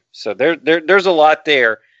would do. So there's a lot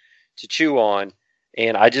there to chew on,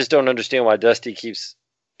 and I just don't understand why Dusty keeps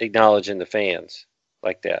acknowledging the fans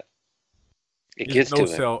like that. It gets to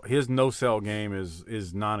him. His no-sell game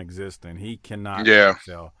is non-existent. He cannot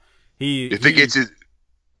sell. You think it's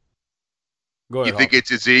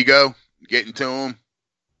his ego getting to him?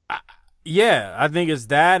 Yeah, I think it's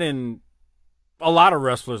that, and a lot of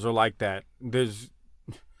wrestlers are like that.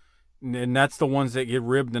 And that's the ones that get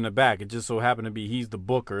ribbed in the back. It just so happened to be he's the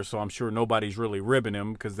booker, so I'm sure nobody's really ribbing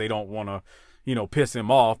him because they don't want to, piss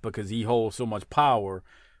him off because he holds so much power.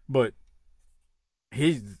 But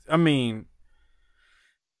he's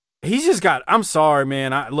just got. I'm sorry,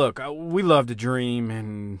 man. We love the Dream,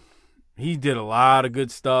 and he did a lot of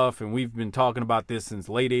good stuff, and we've been talking about this since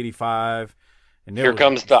late '85. And here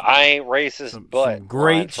comes the I ain't racist, some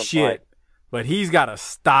great shit. But he's got to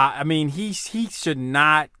stop. I mean, he should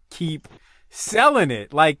not keep selling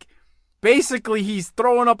it. Like, basically, he's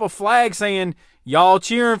throwing up a flag saying, y'all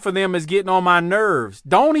cheering for them is getting on my nerves.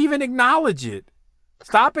 Don't even acknowledge it.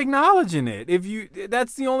 Stop acknowledging it.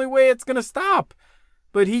 That's the only way it's going to stop.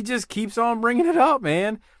 But he just keeps on bringing it up,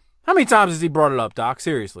 man. How many times has he brought it up, Doc?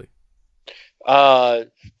 Seriously. 3,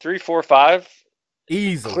 4, 5.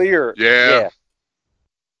 Easily. Clear. Yeah.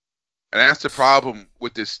 And that's the problem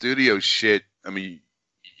with this studio shit. I mean,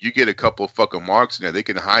 you get a couple of fucking marks in there, they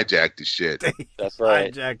can hijack the shit. That's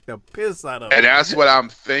right. Hijack the piss out of it. And that's what I'm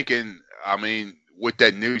thinking. I mean, with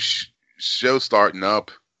that new show starting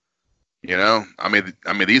up, I mean,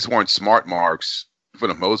 these weren't smart marks for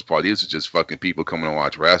the most part. These are just fucking people coming to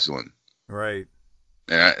watch wrestling. Right.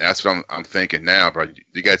 And that's what I'm thinking now, bro.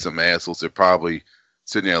 You got some assholes that probably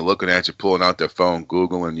sitting there looking at you, pulling out their phone,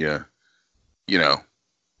 Googling you,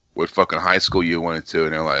 what fucking high school you went to,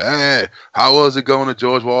 and they're like, hey, how was it going to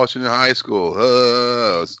George Washington High School?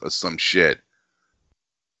 Or some shit.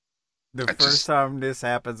 The first time this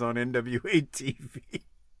happens on NWA TV,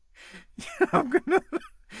 I'm gonna.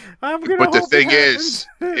 But the thing is,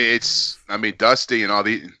 Dusty and all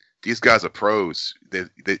these guys are pros.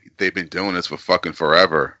 They've been doing this for fucking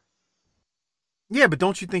forever. Yeah, but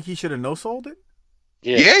don't you think he should have no-sold it?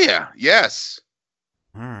 Yeah. Yes.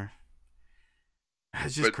 All right.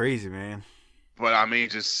 That's just crazy, man. But in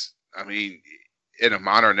a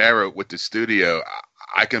modern era with the studio,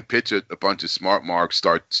 I can picture a bunch of smart marks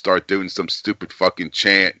start doing some stupid fucking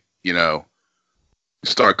chant,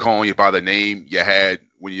 start calling you by the name you had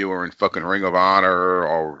when you were in fucking Ring of Honor,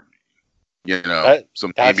 or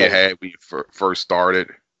some name you had when you first started.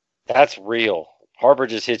 That's real. Harper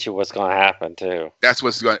just hit you what's going to happen too. That's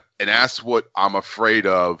what I'm afraid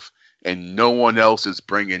of. And no one else is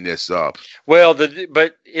bringing this up. Well,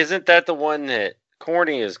 but isn't that the one that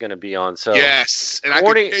Corny is going to be on? So yes, and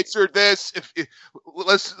Corny, I can picture this. If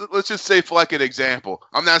let's just say for like an example,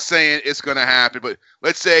 I'm not saying it's going to happen, but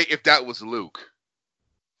let's say if that was Luke,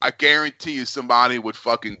 I guarantee you somebody would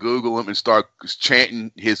fucking Google him and start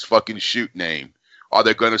chanting his fucking shoot name, or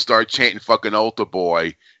they're going to start chanting fucking Altar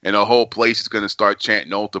Boy, and the whole place is going to start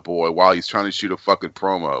chanting Altar Boy while he's trying to shoot a fucking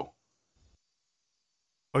promo.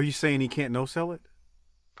 Are you saying he can't no-sell it?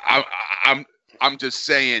 I'm just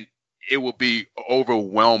saying it will be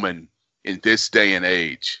overwhelming in this day and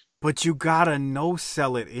age. But you gotta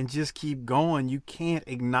no-sell it and just keep going. You can't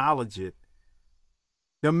acknowledge it.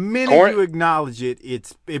 The minute you acknowledge it,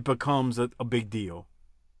 it becomes a big deal.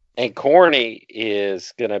 And Corny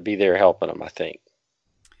is gonna be there helping him, I think.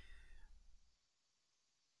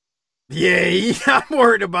 Yeah, I'm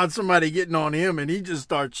worried about somebody getting on him and he just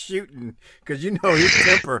starts shooting because his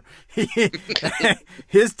temper.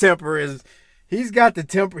 His temper is he's got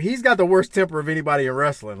the worst temper of anybody in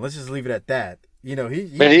wrestling. Let's just leave it at that. He's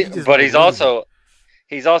also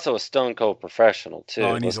a stone cold professional too.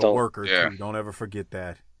 Oh, and he's a worker too. Don't ever forget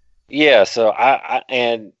that. Yeah, so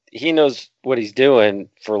and he knows what he's doing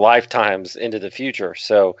for lifetimes into the future.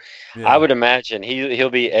 So I would imagine he'll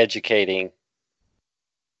be educating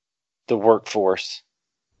the workforce.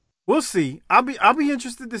 We'll see. I'll be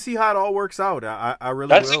interested to see how it all works out. I really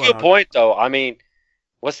That's will. A good point, though. I mean,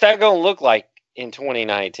 what's that going to look like in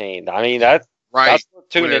 2019? I mean, that's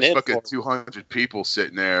tuning in. There's fucking 200 people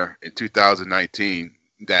sitting there in 2019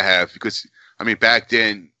 that have, because I mean, back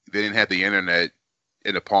then they didn't have the internet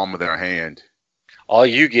in the palm of their hand. All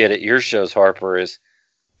you get at your shows, Harper, is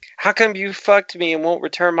how come you fucked me and won't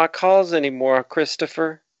return my calls anymore,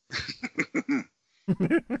 Christopher?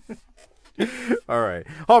 All right,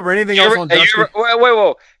 Harper. Anything else on Dusty?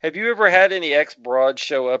 Wait. Have you ever had any ex-broads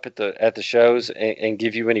show up at the shows and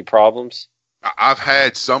give you any problems? I've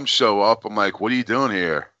had some show up. I'm like, what are you doing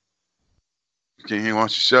here? Can you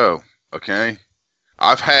watch the show? Okay.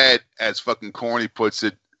 I've had, as fucking Corny puts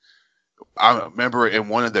it, I remember in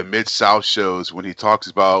one of the Mid-South shows when he talks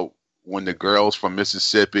about when the girls from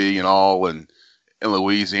Mississippi and all and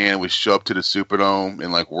Louisiana would show up to the Superdome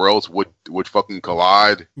and like worlds would fucking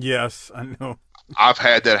collide. Yes, I know. I've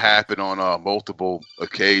had that happen on multiple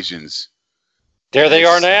occasions. There they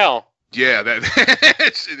are now. Yeah, and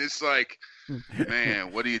it's like,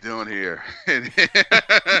 man, what are you doing here?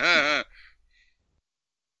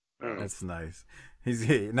 That's nice. He's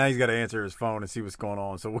got to answer his phone and see what's going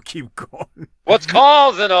on, so we'll keep going. What's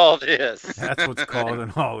causing all this? That's what's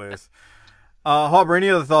causing all this. Harper, any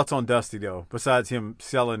other thoughts on Dusty, though, besides him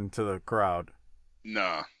selling to the crowd?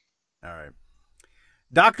 Nah. All right.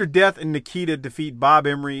 Dr. Death and Nikita defeat Bob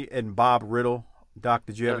Emery and Bob Riddle. Doc,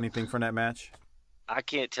 did you have anything from that match? I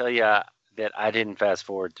can't tell you that I didn't fast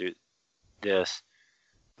forward through this,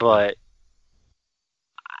 but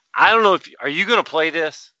I don't know are you going to play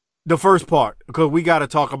this? The first part, because we got to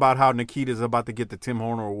talk about how Nikita's about to get the Tim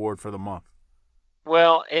Horner Award for the month.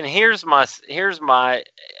 Well, and here's my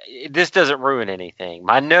this doesn't ruin anything.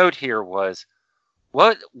 My note here was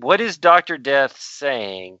what is Dr. Death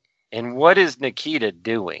saying and what is Nikita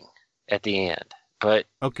doing at the end? But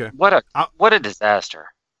okay. What a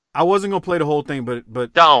disaster. I wasn't going to play the whole thing,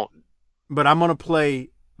 but don't. But I'm going to play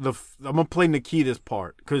Nikita's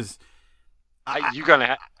part cuz you're going to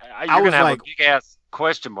have like, a big ass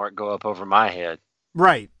question mark go up over my head.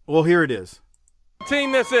 Right. Well, here it is.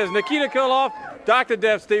 Team this is Nikita Koloff, Dr.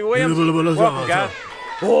 Death, Steve Williams. Welcome, guys.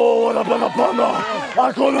 Oh, what a banana!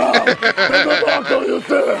 I could have the doctor, you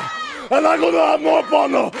see, and I could have more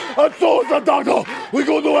fun. And so is the doctor. We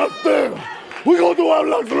go to have Sting. We go to have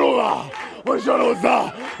Lex Luger. We shall lose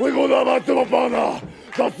that. We go to have a Timopana.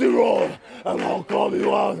 Dusty Road. And I'll call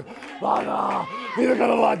you out. But he's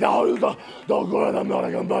gonna lie down. You don't go at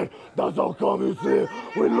American, but that's how come you see.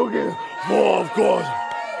 We're looking for, of course,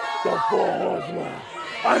 the four horsemen.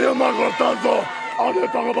 I hear Marco Tanto. I'm going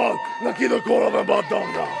to talk about Nikita Koloff and Bob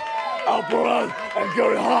Dogda, Al Perez and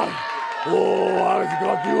Gary Hart. Oh, I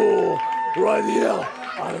got you right here.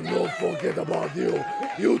 I don't forget about you.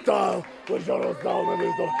 Utah, we're going to sound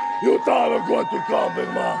Utah, we're going to come, big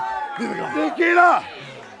man. Nikita!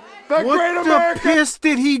 What the piss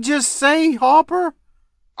did he just say, Harper?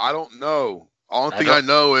 I don't know. Only thing I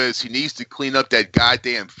know is he needs to clean up that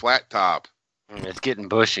goddamn flat top. It's getting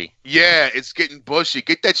bushy. Yeah, it's getting bushy.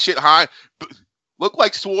 Get that shit high. Look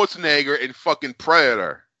like Schwarzenegger in fucking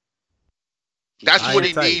Predator. That's what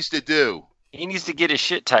he needs to do. He needs to get his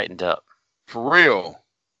shit tightened up. For real.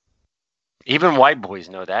 Even white boys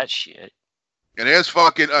know that shit. And there's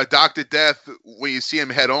fucking Dr. Death. When you see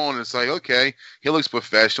him head on, it's like, okay, he looks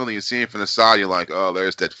professional. And you see him from the side, you're like, oh,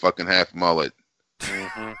 there's that fucking half mullet.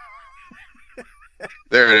 Mm-hmm.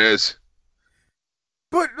 There it is.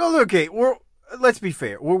 But, okay, let's be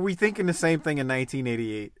fair. Were we thinking the same thing in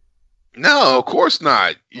 1988? No, of course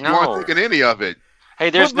not. You weren't thinking any of it. Hey,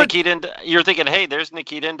 there's Nikita. You're thinking, hey, there's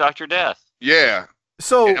Nikita and Dr. Death. Yeah.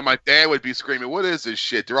 So, and my dad would be screaming, what is this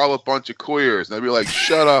shit? They're all a bunch of queers. And I'd be like,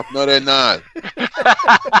 shut up. No, they're not.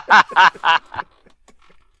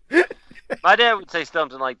 My dad would say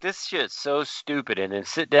something like, this shit's so stupid, and then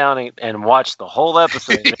sit down and watch the whole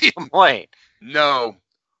episode and complain. No.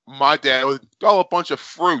 My dad would, they're all a bunch of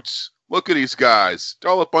fruits. Look at these guys.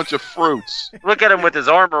 They're all a bunch of fruits. Look at him with his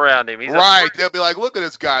arm around him. He's right. They'll be like, look at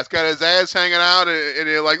this guy. He's got his ass hanging out. And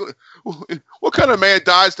they're like, what kind of man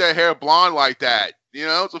dyes their hair blonde like that? You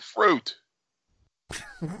know, it's a fruit.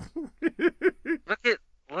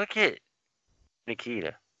 Look at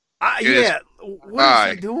Nikita. Yeah. What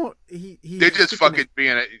is he doing? They're just fucking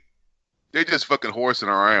they're just fucking horsing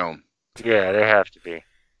around. Yeah, they have to be.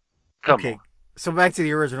 Come on. So back to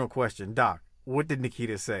the original question. Doc, what did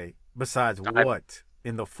Nikita say? Besides what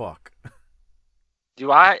in the fuck?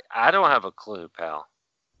 I don't have a clue, pal.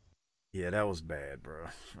 Yeah, that was bad, bro.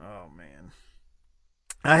 Oh man.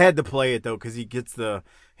 I had to play it though because he gets the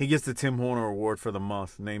Tim Horner Award for the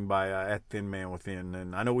month, named by at Thin Man Within,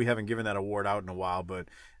 and I know we haven't given that award out in a while, but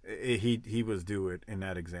he was due it in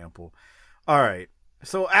that example. All right,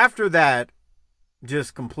 so after that,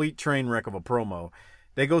 just complete train wreck of a promo.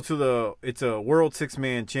 They go to it's a World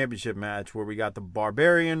Six-Man Championship match where we got the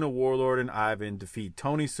Barbarian, the Warlord, and Ivan defeat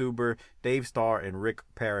Tony Suber, Dave Starr, and Rick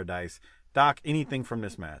Paradise. Doc, anything from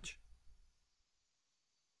this match?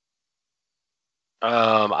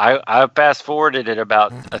 I fast forwarded it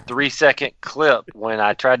about a 3-second clip when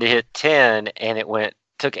I tried to hit 10 and it went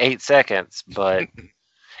took 8 seconds, but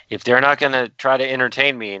if they're not going to try to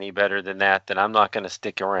entertain me any better than that, then I'm not going to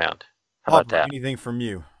stick around. How about that? Anything from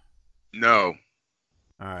you? No.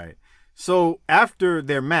 All right. So after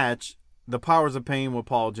their match, the Powers of Pain with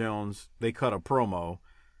Paul Jones, they cut a promo.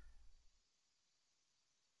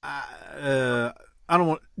 I don't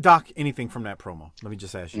want Doc anything from that promo. Let me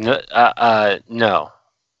just ask you. No.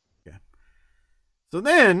 Okay. So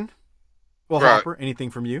then, Hopper,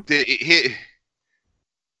 anything from you? He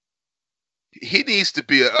needs to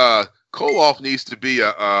be Koloff needs to be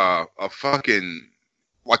a fucking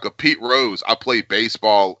like a Pete Rose. I play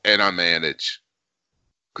baseball and I manage.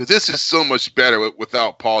 Because this is so much better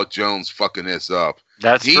without Paul Jones fucking this up.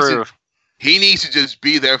 That's true. He needs to just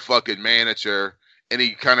be their fucking manager, and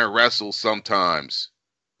he kind of wrestles sometimes.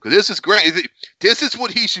 Because this is great. This is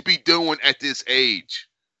what he should be doing at this age.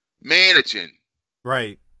 Managing.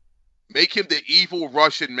 Right. Make him the evil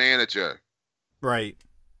Russian manager. Right.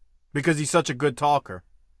 Because he's such a good talker.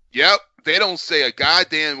 Yep. They don't say a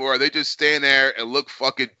goddamn word. They just stand there and look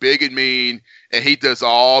fucking big and mean, and he does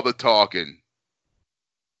all the talking.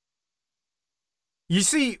 You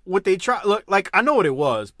see what they try. Look, like I know what it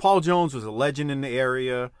was. Paul Jones was a legend in the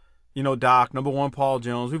area. You know, Doc, number one, Paul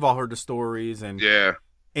Jones. We've all heard the stories, and yeah,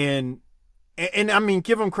 and I mean,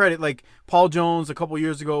 give him credit. Like Paul Jones a couple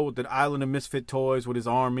years ago with the Island of Misfit Toys with his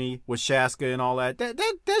army, with Shaska and all that.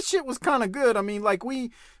 That shit was kind of good. I mean, like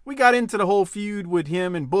we got into the whole feud with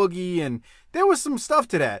him and Boogie, and there was some stuff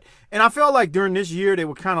to that. And I felt like during this year they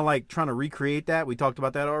were kind of like trying to recreate that. We talked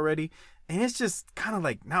about that already, and it's just kind of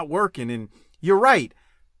like not working. And you're right.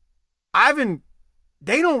 Ivan,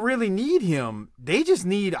 they don't really need him. They just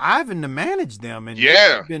need Ivan to manage them. And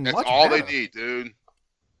yeah, that's all they need, dude.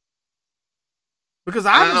 Because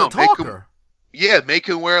Ivan's a talker. Make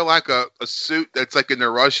him wear like a suit that's like in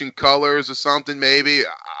the Russian colors or something, maybe.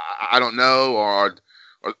 I don't know, or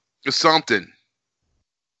something.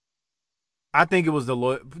 I think it was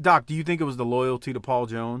Doc, do you think it was the loyalty to Paul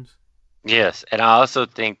Jones? Yes, and I also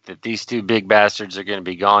think that these two big bastards are going to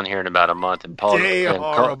be gone here in about a month. And Paul, they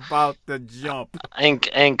are about to jump. And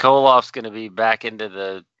Koloff's going to be back into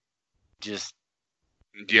the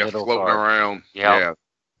floating around. Yeah.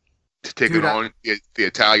 Taking on the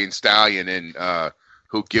Italian Stallion and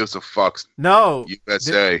Who Gives a Fuck? No,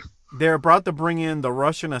 USA. They're about to bring in the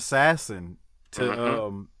Russian assassin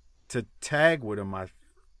to tag with him. I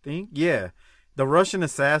think, yeah, the Russian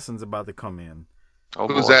assassin's about to come in. Oh,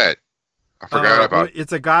 who's that? I forgot about.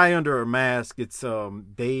 It's a guy under a mask. It's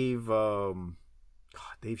Dave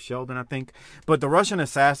Sheldon, I think. But the Russian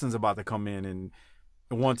assassin's about to come in, and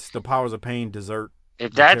once the Powers of Pain desert.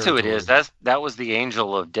 If that's who it is, that was the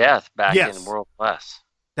Angel of Death back in World Class.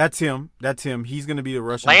 That's him. He's going to be the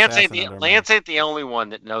Russian assassin. Lance ain't the only one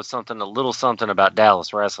that knows a little something about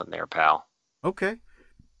Dallas wrestling there, pal. Okay.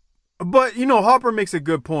 But, Harper makes a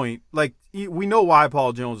good point. Like, we know why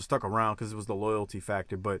Paul Jones is stuck around because it was the loyalty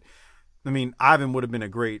factor. But, I mean, Ivan would have been a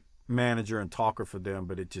great manager and talker for them,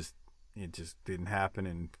 but it just didn't happen.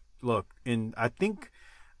 And, look, I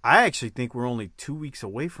actually think we're only 2 weeks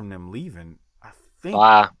away from them leaving.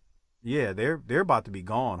 Wow. Yeah, they're about to be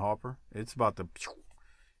gone, Harper. It's about to.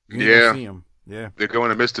 Yeah. See them. Yeah. They're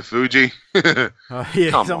going to Mr. Fuji.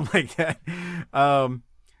 Something like that.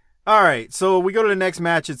 All right, so we go to the next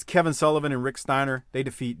match. It's Kevin Sullivan and Rick Steiner. They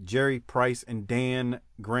defeat Jerry Price and Dan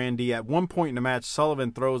Grandy. At one point in the match,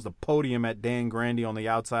 Sullivan throws the podium at Dan Grandy on the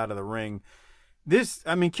outside of the ring.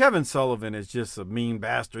 Kevin Sullivan is just a mean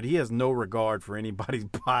bastard. He has no regard for anybody's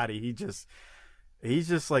body. He's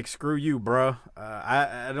just like, screw you, bro.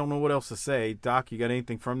 I don't know what else to say. Doc, you got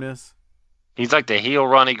anything from this? He's like the heel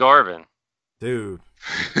Ronnie Garvin. Dude.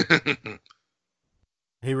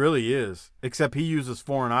 He really is. Except he uses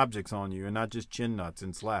foreign objects on you and not just chin nuts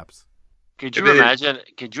and slaps. Could you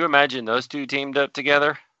imagine those two teamed up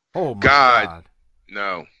together? Oh, my God.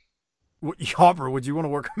 No. Harper, would you want to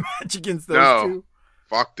work a match against those two?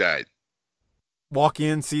 Fuck that. Walk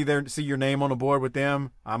in, see your name on the board with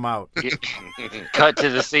them. I'm out. Cut to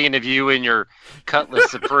the scene of you and your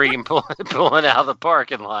Cutlass Supreme pulling out of the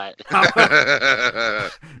parking lot.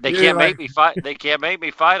 They can't make me fight. They can't make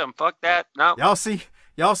me fight them. Fuck that. No.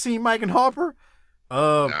 Y'all see Mike and Harper?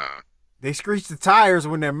 They screeched the tires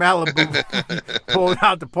when their Malibu pulled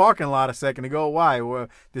out the parking lot a second ago. Why? Well,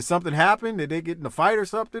 did something happen? Did they get in a fight or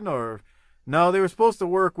something? Or no? They were supposed to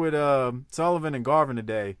work with Sullivan and Garvin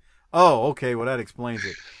today. Oh, okay. Well, that explains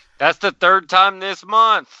it. That's the third time this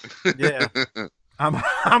month. Yeah. I'm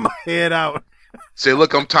head out. Say,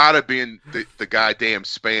 look, I'm tired of being the goddamn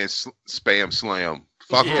spam slam.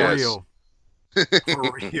 Fuck this.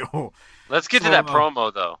 For real. Let's get to that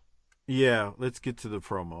promo, though. Yeah, let's get to the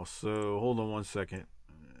promo. So, hold on one second.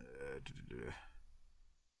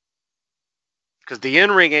 Because the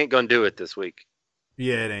in-ring ain't going to do it this week.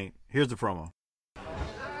 Yeah, it ain't. Here's the promo.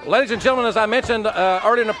 Ladies and gentlemen, as I mentioned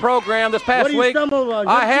earlier in the program this past week,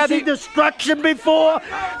 I had the destruction before.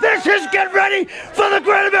 This is get ready for the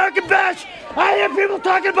Great American Bash. I hear people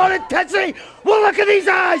talking about intensity. Well, look at these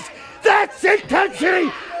eyes. That's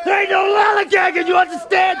intensity. There ain't no lollygagging, you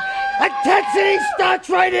understand? Intensity starts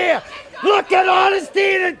right here. Look at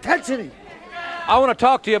honesty and intensity. I want to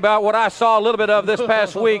talk to you about what I saw a little bit of this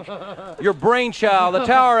past week. Your brainchild, the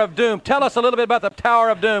Tower of Doom. Tell us a little bit about the Tower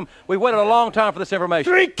of Doom. We waited a long time for this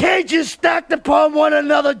information. 3 cages stacked upon one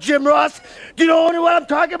another, Jim Ross. Do you know what I'm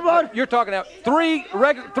talking about? You're talking about three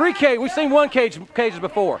cages. We've seen one cages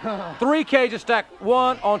before. 3 cages stacked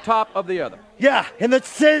one on top of the other. Yeah, and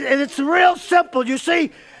it's real simple. You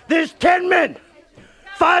see, there's 10 men,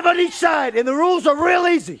 5 on each side, and the rules are real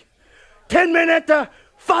easy. 10 men enter,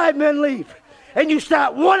 5 men leave. And you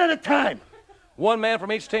start one at a time. One man from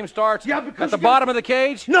each team starts at the bottom of the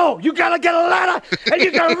cage? No, you got to get a ladder, and you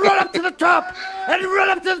got to run up to the top, and run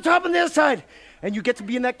up to the top on the other side. And you get to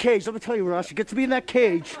be in that cage. Let me tell you, Ross, you get to be in that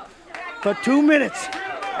cage for 2 minutes.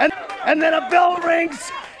 And then a bell rings,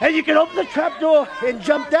 and you can open the trap door and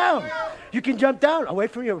jump down. You can jump down away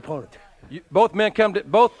from your opponent. Both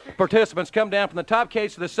participants come down from the top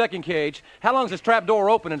cage to the second cage. How long is this trap door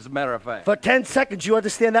open, as a matter of fact? For 10 seconds. You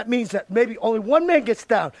understand that means that maybe only one man gets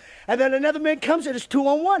down, and then another man comes and it's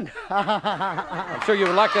 2-on-1. I'm sure you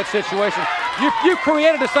would like that situation. You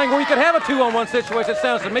created this thing where you could have a 2-on-1 situation, it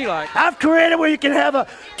sounds to me like. I've created where you can have a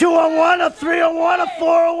 2-on-1, a 3-on-1, a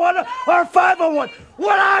 4-on-1, or a 5-on-1.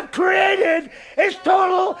 What I've created is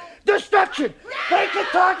total destruction. They can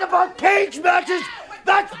talk about cage matches.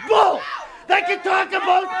 That's bull. They can talk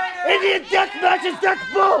about Indian death matches. That's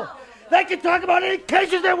bull. They can talk about any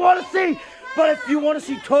cases they want to see. But if you want to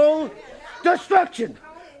see total destruction,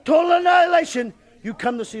 total annihilation, you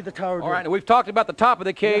come to see the Tower of Doom. All right, and we've talked about the top of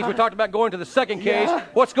the cage. Yeah. We talked about going to the second cage. Yeah.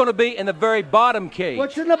 What's going to be in the very bottom cage?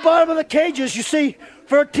 What's in the bottom of the cage is, you see,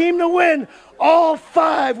 for a team to win, all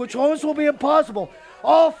 5, which almost will be impossible,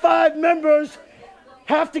 all 5 members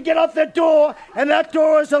have to get out their door, and that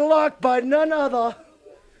door is unlocked by none other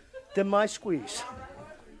than my squeeze.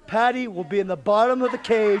 Patty will be in the bottom of the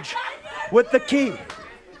cage with the key.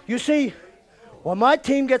 You see, when my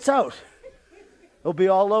team gets out, it'll be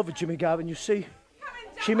all over, Jimmy Garvin. You see,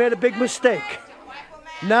 she made a big mistake.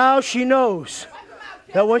 Now she knows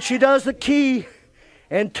that when she does the key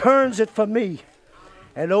and turns it for me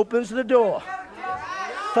and opens the door,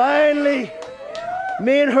 finally,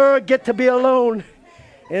 me and her get to be alone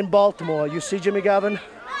in Baltimore. You see, Jimmy Garvin,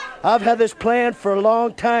 I've had this plan for a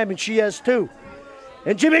long time, and she has too.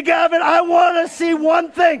 And Jimmy Garvin, I want to see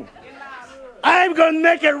one thing. I'm going to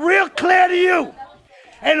make it real clear to you.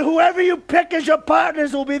 And whoever you pick as your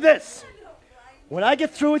partners will be this. When I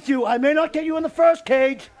get through with you, I may not get you in the first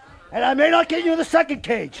cage, and I may not get you in the second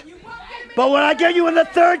cage. But when I get you in the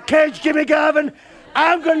third cage, Jimmy Garvin,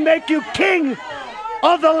 I'm going to make you king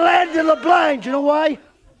of the land of the blind. You know why?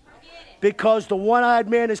 Because the one-eyed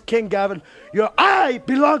man is king, Gavin. Your eye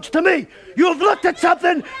belongs to me. You've looked at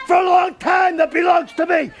something for a long time that belongs to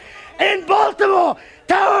me. In Baltimore,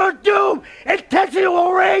 Tower of Doom, intensity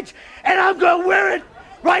will rage, and I'm going to wear it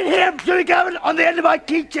right here, Jimmy Gavin, on the end of my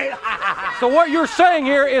keychain. So what you're saying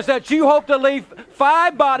here is that you hope to leave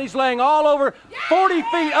 5 bodies laying all over 40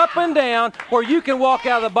 feet up and down where you can walk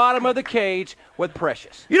out of the bottom of the cage with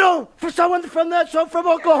Precious. You know, for someone from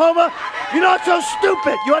Oklahoma, you're not so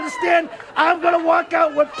stupid. You understand? I'm going to walk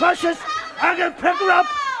out with Precious. I'm going to pick her up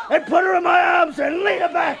and put her in my arms and lean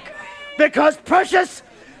her back. Because, Precious,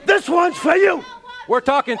 this one's for you. We're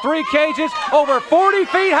talking 3 cages over 40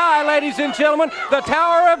 feet high, ladies and gentlemen, the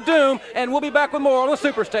Tower of Doom, and we'll be back with more on the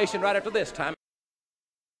Superstation right after this time.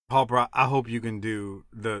 Paul Brock, I hope you can do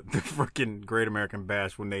the freaking Great American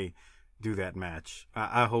Bash when they do that match.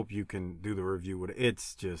 I hope you can do the review with it.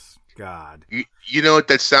 It's just, God. You know what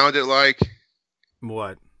that sounded like?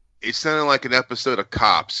 What? It sounded like an episode of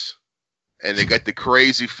Cops. And they got the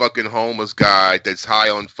crazy fucking homeless guy that's high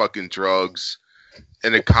on fucking drugs.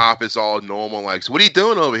 And the cop is all normal, like, so what are you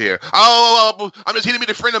doing over here? Oh, I'm just here to meet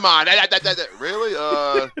a friend of mine. Really?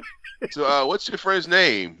 So, what's your friend's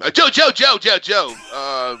name? Joe. Joe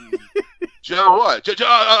what?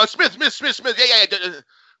 Joe, Smith. Yeah.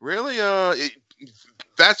 Really?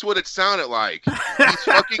 That's what it sounded like. He's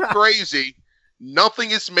fucking crazy. Nothing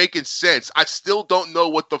is making sense. I still don't know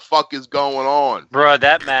what the fuck is going on. Bro,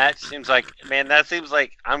 that match seems like, that's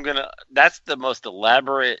the most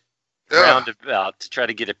elaborate roundabout to try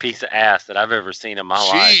to get a piece of ass that I've ever seen in my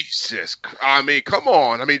life. Jesus. I mean, come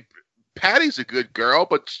on. I mean, Patty's a good girl,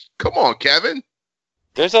 but come on, Kevin.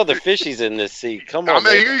 There's other fishies in this sea. Come on,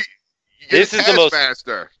 I mean, man. this is the most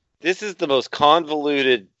master. This is the most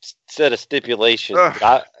convoluted set of stipulations.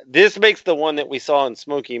 This makes the one that we saw in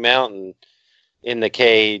Smoky Mountain in the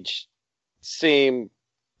cage seem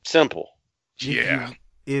simple.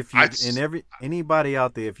 Anybody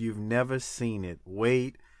out there, if you've never seen it,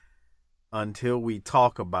 wait until we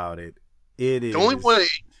talk about it. It is the only one.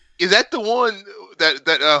 Is that the one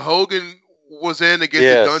that Hogan was in against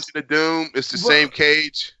the Dungeon of Doom? It's the same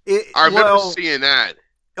cage. I remember seeing that.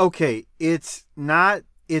 Okay, it's not.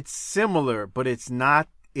 It's similar, but it's not.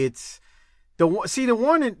 It's the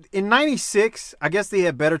one in '96. I guess they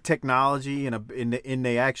had better technology, and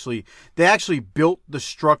they actually built the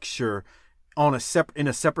structure in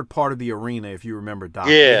a separate part of the arena. If you remember, Doc.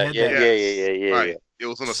 Yeah. Right. It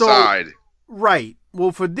was on the side. Right.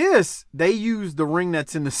 Well, for this, they use the ring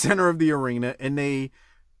that's in the center of the arena, and they,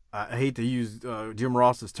 I hate to use Jim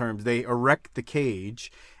Ross's terms, they erect the cage,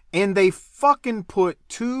 and they fucking put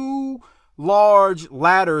 2 large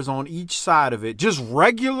ladders on each side of it, just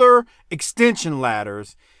regular extension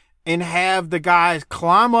ladders, and have the guys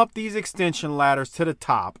climb up these extension ladders to the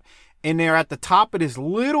top, and they're at the top of this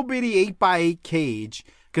little bitty 8x8 cage,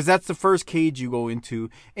 because that's the first cage you go into,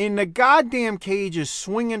 and the goddamn cage is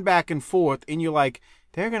swinging back and forth, and you're like,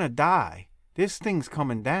 they're gonna die. This thing's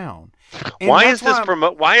coming down. And why is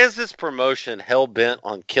this promotion hell bent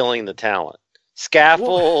on killing the talent?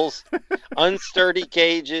 Scaffolds, unsturdy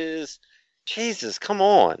cages. Jesus, come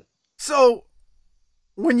on. So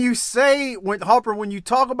when you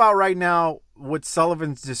talk about right now what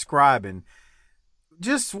Sullivan's describing,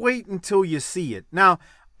 just wait until you see it. Now,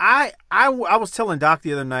 I was telling Doc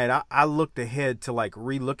the other night, I looked ahead to like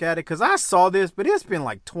relook at it because I saw this, but it's been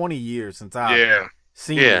like 20 years since I've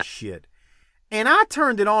seen this shit. And I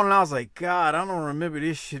turned it on and I was like, God, I don't remember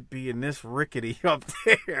this shit being this rickety up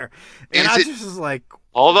there. And I just was like,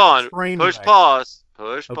 hold on, push pause.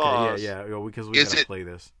 Yeah, because we gotta play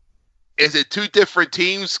this. Is it 2 different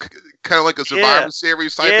teams, kind of like a Survivor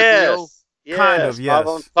Series type of deal? Yes. Kind of,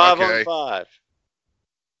 yes. 5 on 5.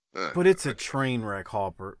 But it's a train wreck,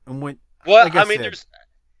 Hopper. And there's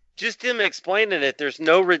just him explaining it. There's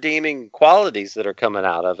no redeeming qualities that are coming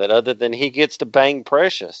out of it, other than he gets to bang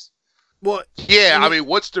Precious. Well,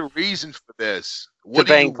 what's the reason for this? To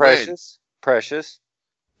bang Precious. Precious.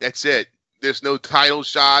 That's it. There's no title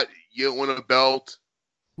shot. You don't win a belt.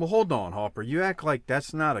 Well, hold on, Hopper. You act like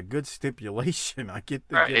that's not a good stipulation. I get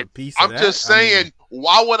to get a piece of that. I'm just saying,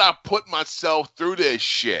 why would I put myself through this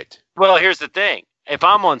shit? Well, here's the thing. If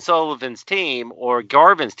I'm on Sullivan's team or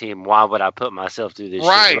Garvin's team, why would I put myself through this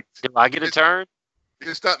shit? Do I get a turn?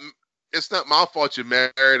 It's not my fault you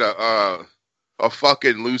married a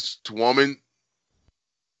fucking loose woman.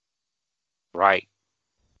 Right.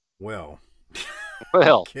 Well.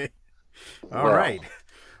 Okay. All right.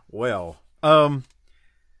 Well.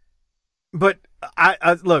 But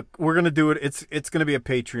I look, we're gonna do it. It's gonna be a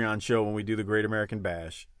Patreon show when we do the Great American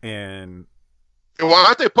Bash, and why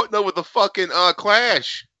aren't they putting over the fucking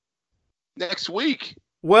Clash next week?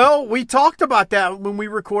 Well, we talked about that when we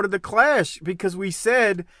recorded the Clash because we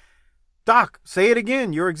said, Doc, say it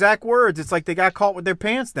again. Your exact words. It's like they got caught with their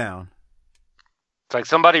pants down. It's like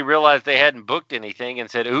somebody realized they hadn't booked anything and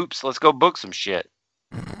said, "Oops, let's go book some shit."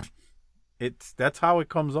 That's how it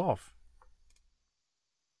comes off.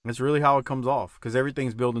 It's really how it comes off because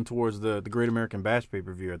everything's building towards the Great American Bash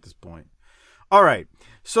pay-per-view at this point. All right,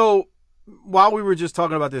 so while we were just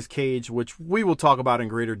talking about this cage, which we will talk about in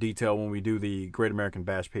greater detail when we do the Great American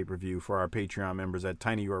Bash pay-per-view for our Patreon members at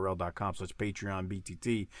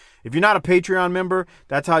tinyurl.com/PatreonBTT. If you're not a Patreon member,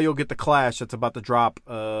 that's how you'll get the Clash that's about to drop.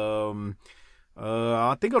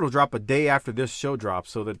 I think it'll drop a day after this show drops,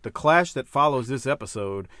 so that the Clash that follows this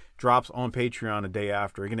episode drops on Patreon a day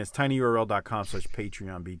after. Again, it's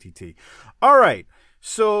tinyurl.com/PatreonBTT. All right.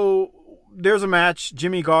 So there's a match.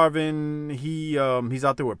 Jimmy Garvin, he's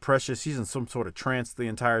out there with Precious. He's in some sort of trance the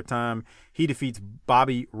entire time. He defeats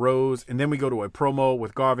Bobby Rose, and then we go to a promo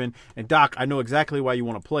with Garvin. And Doc, I know exactly why you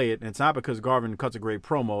want to play it, and it's not because Garvin cuts a great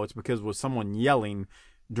promo. It's because with someone yelling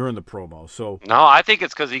during the promo. So no, I think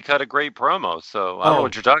it's because he cut a great promo. So I don't know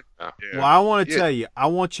what you're talking about. Yeah. Well, I want to tell you, I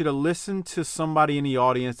want you to listen to somebody in the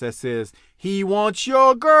audience that says, "He wants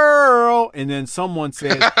your girl," and then someone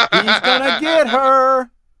says, "He's gonna get her."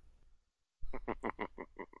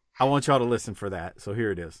 I want y'all to listen for that. So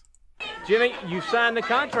here it is. Jimmy, you signed the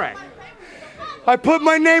contract. I put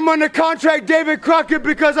my name on the contract, David Crockett,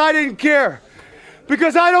 because I didn't care.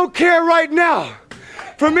 Because I don't care right now.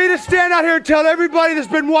 For me to stand out here and tell everybody that's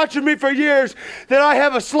been watching me for years that I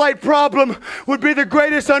have a slight problem would be the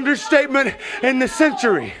greatest understatement in the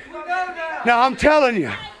century. Now, I'm telling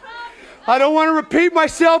you, I don't want to repeat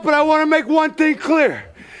myself, but I want to make one thing clear.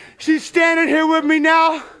 She's standing here with me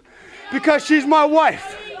now because she's my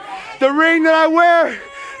wife. The ring that I wear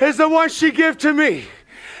is the one she gave to me.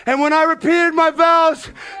 And when I repeated my vows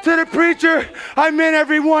to the preacher, I meant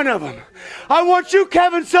every one of them. I want you,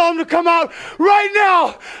 Kevin Sullivan, to come out right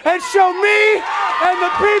now and show me and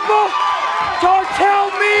the people, to tell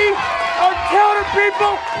me or tell the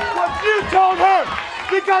people what you told her.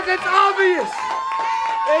 Because it's obvious.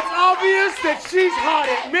 It's obvious that she's hot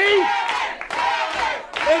at me.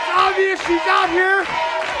 It's obvious she's out here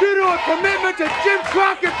due to a commitment to Jim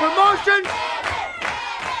Crockett Promotions.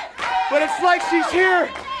 But it's like she's here,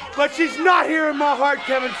 but she's not here in my heart,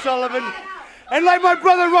 Kevin Sullivan. And like my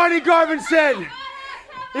brother Ronnie Garvin said,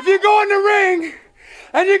 if you go in the ring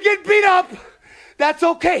and you get beat up, that's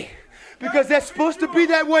okay. Because that's supposed to be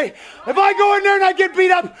that way. If I go in there and I get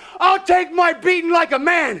beat up, I'll take my beating like a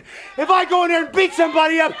man. If I go in there and beat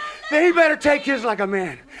somebody up, then he better take his like a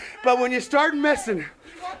man. But when you start messing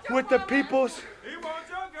with the people's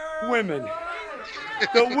women,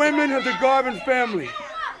 the women of the Garvin family,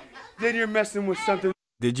 then you're messing with something.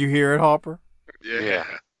 Did you hear it, Harper? Yeah.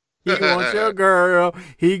 He wants your girl.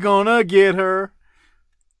 He gonna get her.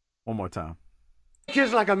 One more time.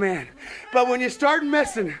 Kids like a man. But when you start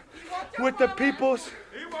messing with the people's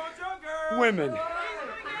women,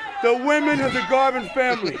 the women of the Garvin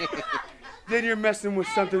family, then you're messing with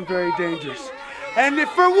something very dangerous. And if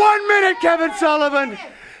for 1 minute, Kevin Sullivan,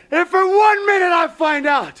 if for 1 minute I find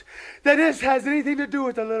out that this has anything to do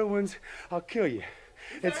with the little ones, I'll kill you.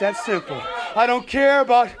 It's that simple. I don't care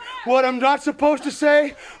about what I'm not supposed to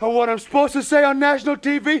say or what I'm supposed to say on national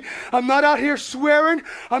TV. I'm not out here swearing.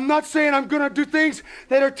 I'm not saying I'm going to do things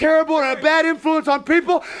that are terrible and a bad influence on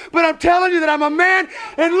people, but I'm telling you that I'm a man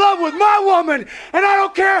in love with my woman, and I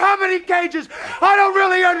don't care how many cages. I don't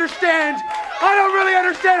really understand. I don't really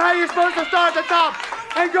understand how you're supposed to start at the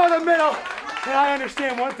top and go to the middle. And I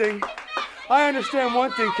understand one thing. Kevin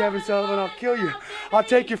Sullivan, I'll kill you. I'll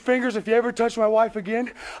take your fingers if you ever touch my wife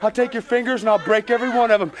again. I'll take your fingers and I'll break every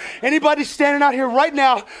one of them. Anybody standing out here right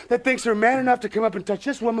now that thinks they're man enough to come up and touch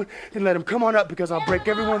this woman, then let them come on up because I'll break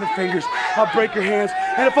every one of the fingers. I'll break your hands.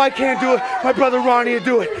 And if I can't do it, my brother Ronnie will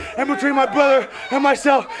do it. And between my brother and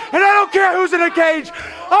myself, and I don't care who's in a cage.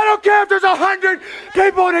 I don't care if there's 100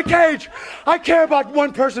 people in a cage. I care about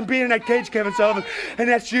one person being in that cage, Kevin Sullivan, and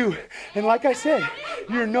that's you. And like I said,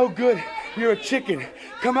 you're no good. You're a chicken.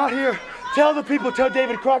 Come out here. Tell the people, tell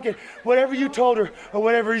David Crockett, whatever you told her or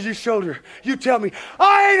whatever you showed her. You tell me.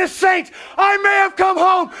 I ain't a saint. I may have come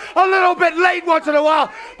home a little bit late once in a while,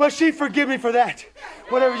 but she'd forgive me for that.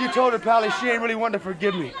 Whatever you told her, Pally, she ain't really wanting to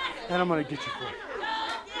forgive me. And I'm going to get you for it.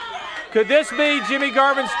 Could this be Jimmy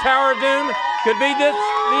Garvin's Tower of Doom? Could be this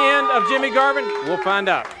the end of Jimmy Garvin? We'll find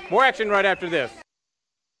out. More action right after this.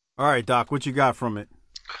 All right, Doc, what you got from it?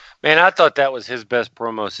 Man, I thought that was his best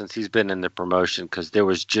promo since he's been in the promotion because there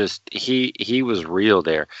was just he was real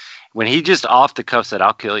there. When he just off the cuff said,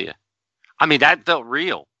 "I'll kill you," I mean that felt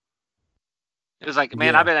real. It was like,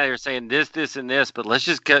 man, I've been out here saying this, this, and this, but let's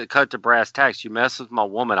just cut to brass tacks. You mess with my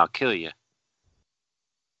woman, I'll kill you.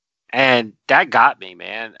 And that got me,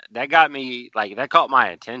 man. That got me, like, that caught my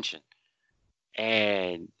attention.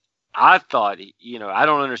 And I thought, I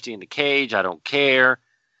don't understand the cage, I don't care,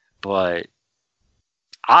 but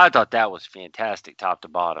I thought that was fantastic top to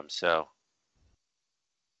bottom. So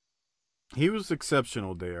he was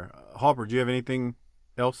exceptional there. Harper, do you have anything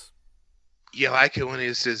else? Yeah, I like it when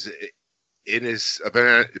he says it is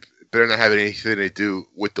better not have anything to do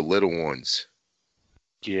with the little ones.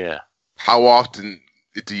 Yeah. How often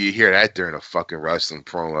do you hear that during a fucking wrestling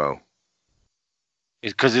promo?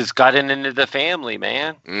 It's because it's gotten into the family,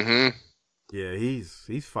 man. Mm-hmm. Yeah,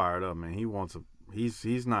 he's fired up, man.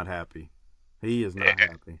 He's not happy. He is not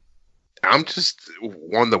happy. I'm just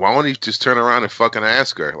wondering, why don't he just turn around and fucking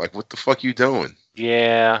ask her? Like, what the fuck you doing?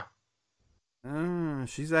 Yeah.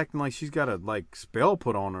 She's acting like she's got a spell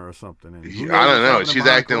put on her or something. And I don't know. She's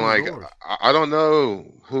acting like, I don't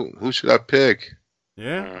know. Who should I pick?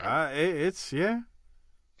 Yeah. Yeah.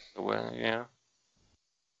 Well, yeah.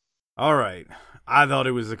 All right. I thought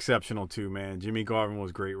it was exceptional too, man. Jimmy Garvin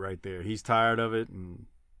was great right there. He's tired of it, and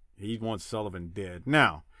he wants Sullivan dead.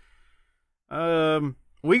 Now,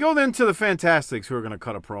 we go then to the Fantastics, who are going to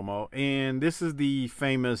cut a promo, and this is the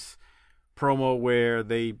famous promo where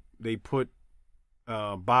they put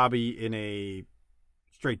Bobby in a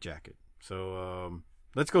straitjacket. So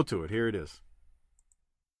let's go to it. Here it is.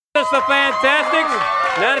 It's the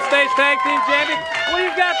Fantastics, United States Tag Team Champions. What do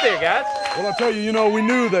you got there, guys? Well, I'll tell you, we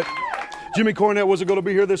knew that Jimmy Cornette wasn't going to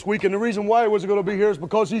be here this week, and the reason why he wasn't going to be here is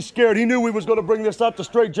because he's scared. He knew we was going to bring this up to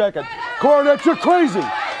straitjacket. Cornette, you're crazy.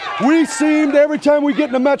 We seemed, every time we get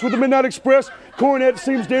in a match with the Midnight Express, Cornette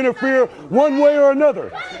seems to interfere one way or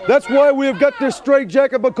another. That's why we have got this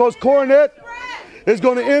straitjacket, because Cornette is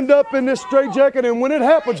going to end up in this straitjacket. And when it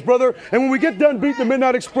happens, brother, and when we get done beating the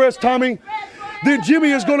Midnight Express, Tommy, then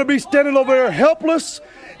Jimmy is going to be standing over there helpless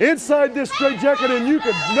inside this straitjacket, and you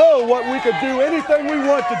could know what we could do, anything we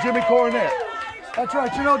want to Jimmy Cornette. That's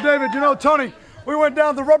right. You know, David, Tony, we went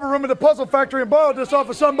down to the rubber room at the Puzzle Factory and borrowed this off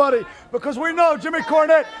of somebody because we know, Jimmy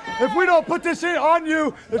Cornette, if we don't put this in on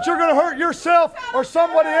you, that you're going to hurt yourself or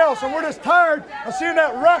somebody else. And we're just tired of seeing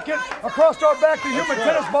that racket across our back, the human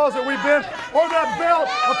tennis balls that we've been, or that belt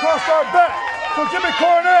across our back. So, Jimmy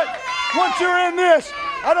Cornette, once you're in this,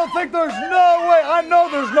 I don't think there's no way, I know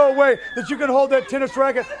there's no way that you can hold that tennis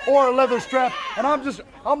racket or a leather strap. And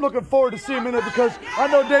I'm looking forward to seeing him in it, because I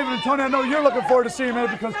know David and Tony, I know you're looking forward to seeing him in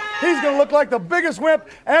it, because he's going to look like the biggest wimp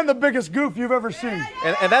and the biggest goof you've ever seen.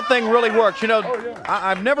 And that thing really works.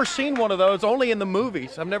 I've never seen one of those, only in the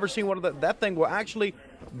movies. I've never seen one of that thing will actually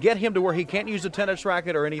get him to where he can't use a tennis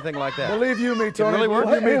racket or anything like that. Believe you me, Tony. It really works.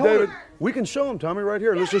 Believe me, David. We can show him, Tommy, right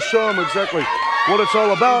here. Let's just show him exactly what it's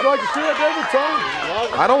all about. Would you like to see it, David, Tommy?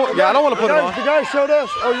 I don't want to put it on. The guy showed us.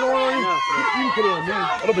 Oh, you don't want to? You can put it on me.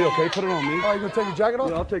 It'll be okay. Put it on me. Oh, you gonna take your jacket off?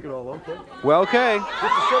 Yeah, I'll take it all. Okay. Well, okay.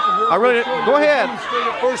 I really. Go ahead.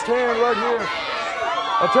 First hand, right here.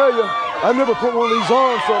 I tell you, I've never put one of these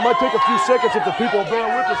on, so it might take a few seconds if the people bear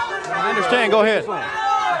with us. I understand. Go ahead.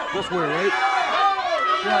 This way, right?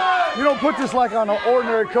 Yeah. You don't put this like on an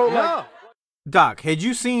ordinary coat. No. Like. Doc, had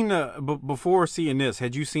you seen before seeing this?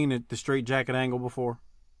 Had you seen the straight jacket angle before?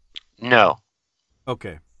 No.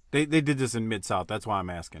 Okay, they did this in Mid-South. That's why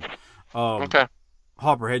I'm asking. Okay.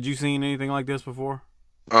 Harper, had you seen anything like this before?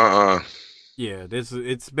 Yeah,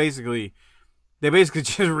 it's basically they basically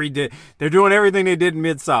just redid. They're doing everything they did in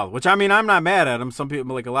Mid-South, which I mean I'm not mad at them. Some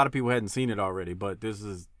people, like a lot of people, hadn't seen it already, but this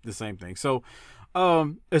is the same thing. So,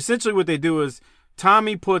 essentially, what they do is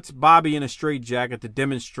Tommy puts Bobby in a straight jacket to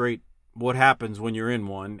demonstrate what happens when you're in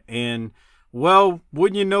one. And, well,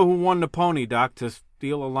 wouldn't you know who won the pony, Doc, to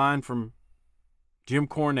steal a line from Jim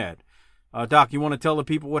Cornette? Doc, you want to tell the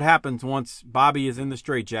people what happens once Bobby is in the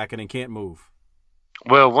straight jacket and can't move?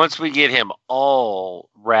 Well, once we get him all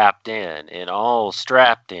wrapped in and all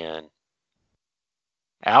strapped in,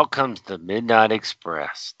 out comes the Midnight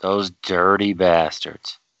Express, those dirty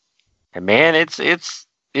bastards. And, man, it's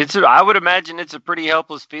I would imagine it's a pretty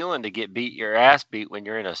helpless feeling to get your ass beat when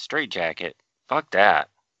you're in a straitjacket. Fuck that.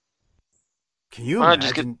 Can you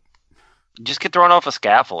imagine? Just get thrown off a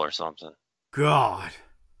scaffold or something. God.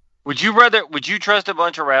 Would you trust a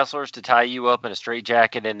bunch of wrestlers to tie you up in a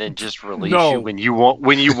straitjacket and then just release you when you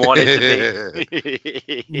want it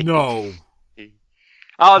to be? No.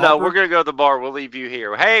 Oh, no, we're going to go to the bar. We'll leave you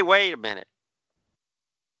here. Hey, wait a minute.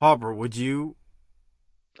 Harper, would you?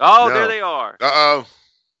 Oh, no. There they are. Uh-oh.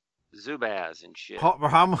 Zubaz and shit.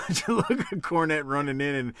 How much look at Cornette running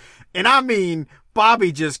in and I mean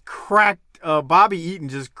Bobby just cracked Bobby Eaton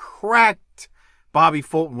just cracked Bobby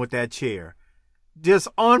Fulton with that chair. Just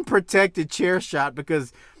unprotected chair shot,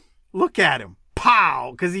 because look at him.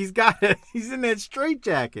 Pow, because he's in that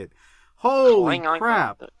straitjacket. Holy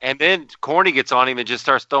crap. And then Corny gets on him and just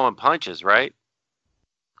starts throwing punches, right?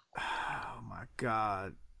 Oh my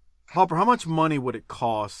God. Harper, how much money would it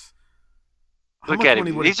cost? Look at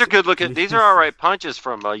him. These are good looking. These are all right punches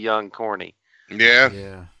from a young Corny. Yeah.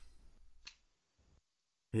 Yeah.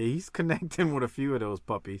 He's connecting with a few of those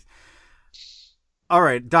puppies. All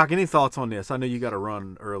right, Doc, any thoughts on this? I know you got to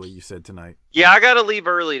run early, you said tonight. Yeah, I got to leave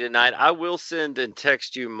early tonight. I will send and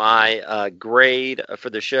text you my grade for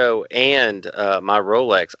the show and my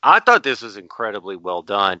Rolex. I thought this was incredibly well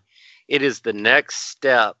done. It is the next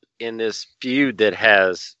step in this feud that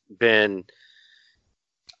has been,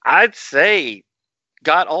 I'd say,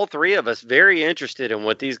 got all three of us very interested in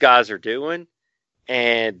what these guys are doing.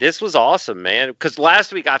 And this was awesome, man. Because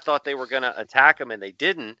last week I thought they were going to attack him and they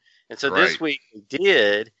didn't. And so this week they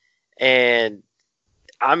did. And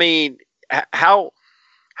I mean, how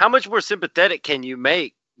much more sympathetic can you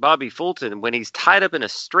make Bobby Fulton when he's tied up in a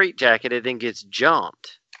straitjacket and then gets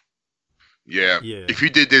jumped? Yeah. If you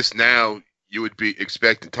did this now, you would be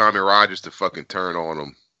expecting Tommy Rogers to fucking turn on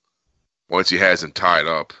him once he has him tied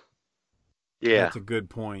up. Yeah. That's a good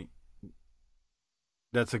point.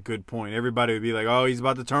 Everybody would be like, "Oh, he's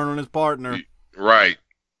about to turn on his partner." Right.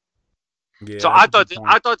 Yeah, so I thought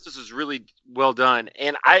this was really well done,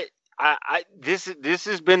 and this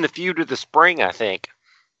has been the feud of the spring, I think.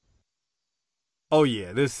 Oh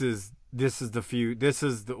yeah, this is the feud. This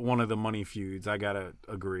is one of the money feuds. I gotta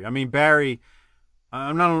agree. I mean, Barry. I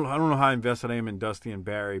don't know how invested I am in Dusty and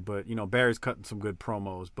Barry, but Barry's cutting some good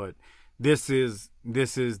promos. But this is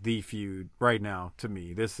the feud right now to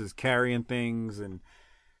me. This is carrying things, and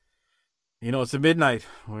it's at midnight,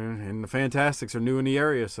 and the Fantastics are new in the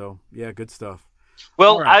area, so yeah, good stuff.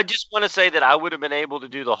 Well, right. I just want to say that I would have been able to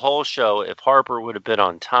do the whole show if Harper would have been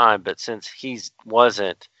on time, but since he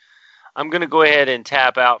wasn't, I'm going to go ahead and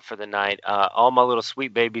tap out for the night. All my little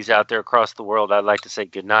sweet babies out there across the world, I'd like to say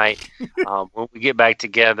good night. When we get back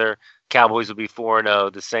together, Cowboys will be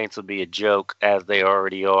 4-0. The Saints will be a joke, as they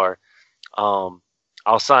already are.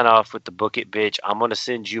 I'll sign off with the Book It Bitch. I'm going to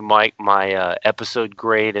send you, Mike, my episode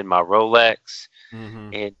grade and my Rolex.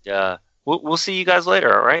 Mm-hmm. And we'll see you guys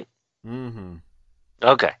later, all right? Mm-hmm.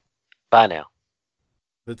 Okay. Bye now.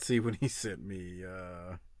 Let's see what he sent me.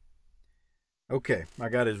 Okay, I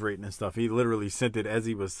got his rating and stuff. He literally sent it as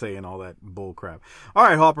he was saying all that bull crap. All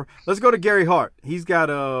right, Harper. Let's go to Gary Hart. He's got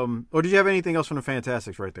or did you have anything else from the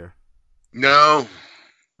Fantastics right there? No.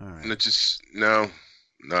 All right. No.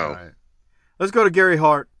 All right. Let's go to Gary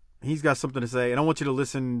Hart. He's got something to say, and I want you to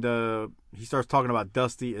listen. He starts talking about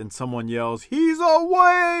Dusty, and someone yells, "He's a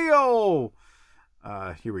whale!"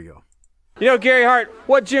 Here we go. Gary Hart,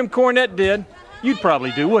 what Jim Cornette did, you'd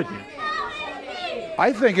probably do, wouldn't you?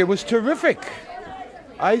 I think it was terrific.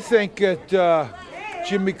 I think that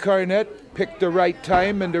Jimmy Cornette picked the right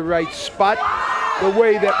time and the right spot, the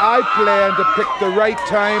way that I plan to pick the right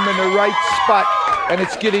time and the right spot, and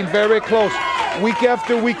it's getting very close. Week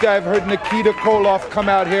after week, I've heard Nikita Koloff come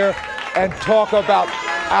out here and talk about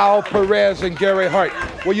Al Perez and Gary Hart.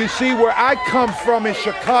 Well, you see, where I come from in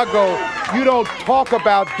Chicago, you don't talk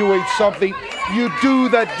about doing something, you do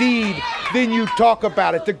the deed, then you talk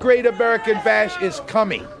about it. The Great American Bash is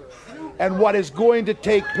coming. And what is going to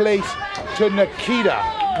take place to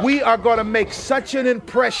Nikita, we are going to make such an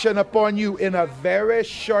impression upon you in a very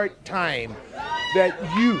short time that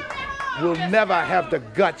you will never have the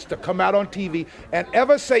guts to come out on TV and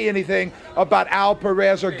ever say anything about Al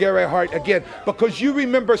Perez or Gary Hart again. Because you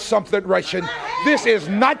remember something, Russian, this is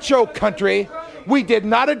not your country. We did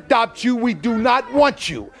not adopt you. We do not want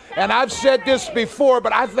you. And I've said this before,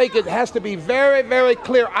 but I think it has to be very, very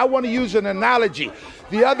clear. I want to use an analogy.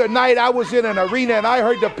 The other night I was in an arena and I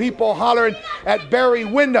heard the people hollering at Barry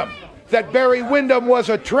Windham, that Barry Windham was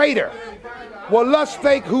a traitor. Well, let's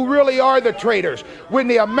think who really are the traitors. When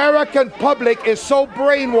the American public is so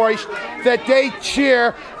brainwashed that they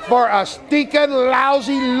cheer for a stinking,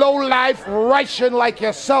 lousy, low-life Russian like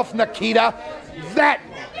yourself, Nikita, that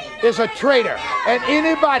is a traitor. And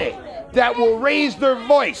anybody that will raise their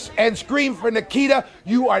voice and scream for Nikita,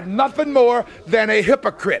 you are nothing more than a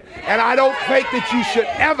hypocrite. And I don't think that you should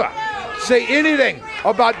ever say anything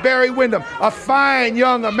about Barry Windham, a fine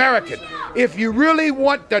young American. If you really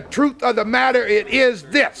want the truth of the matter, it is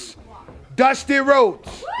this. Dusty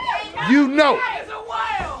Rhodes, you know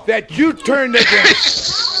that you turned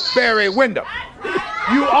against Barry Windham.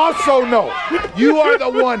 You also know you are the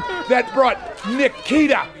one that brought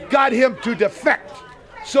Nikita, got him to defect.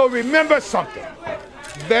 So remember something.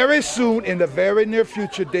 Very soon, in the very near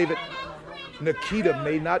future, David, Nikita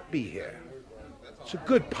may not be here. It's a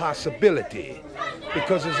good possibility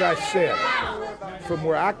because, as I said, from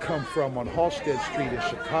where I come from on Halsted Street in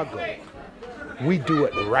Chicago, we do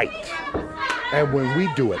it right. And when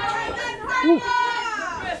we do it, whew,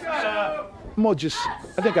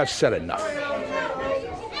 I think I've said enough.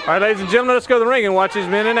 All right, ladies and gentlemen, let's go to the ring and watch these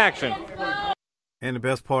men in action. And the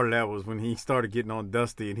best part of that was when he started getting on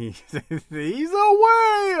Dusty and he said, "He's a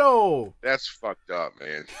whale." That's fucked up,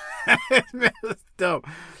 man. That's dope.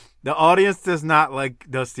 The audience does not like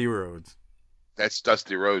Dusty Rhodes. That's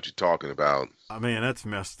Dusty Rhodes you're talking about. Oh, man, that's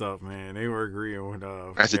messed up, man. They were agreeing with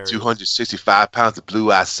that's a 265 pounds of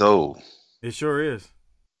blue-eyed soul. It sure is.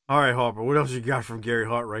 All right, Harper, what else you got from Gary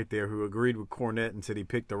Hart right there, who agreed with Cornette and said he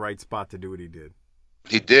picked the right spot to do what he did?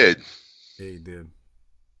 He did. Yeah, he did.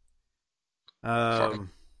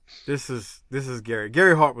 This is Gary.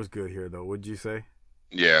 Gary Hart was good here, though. Would you say?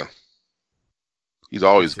 Yeah. He's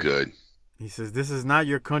always good. He says, "This is not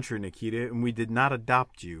your country, Nikita, and we did not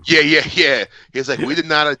adopt you." Yeah. He's like, "We did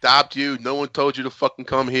not adopt you. No one told you to fucking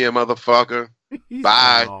come here, motherfucker."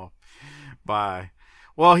 Bye. Bye.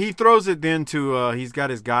 Well, he throws it then to, he's got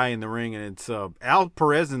his guy in the ring, and it's Al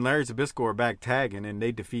Perez and Larry Zbyszko are back tagging, and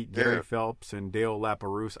they defeat Gary Phelps and Dale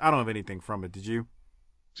Laperouse. I don't have anything from it. Did you?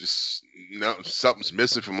 Just, no, something's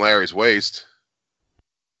missing from Larry's waist.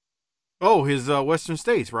 Oh, his Western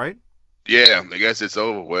States, right? Yeah, I guess it's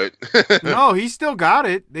over with. No, he's still got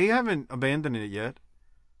it. They haven't abandoned it yet.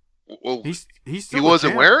 Well, he's still he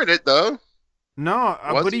wasn't wearing it though. No,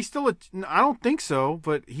 but he's still I don't think so.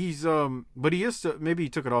 But he's but he is. Maybe he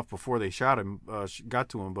took it off before they shot him. Got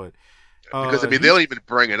to him, but because they don't even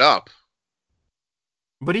bring it up.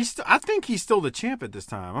 But I think he's still the champ at this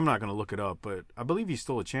time. I'm not going to look it up, but I believe he's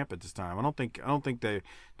still a champ at this time. I don't think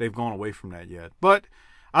they've gone away from that yet. But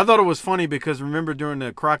I thought it was funny because remember during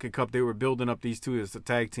the Crockett Cup they were building up these two as a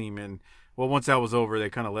tag team, and well, once that was over, they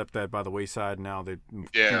kind of left that by the wayside. And now 2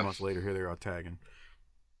 months later, here they are tagging.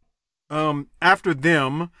 After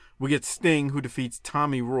them, we get Sting, who defeats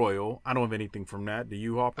Tommy Royal. I don't have anything from that. Do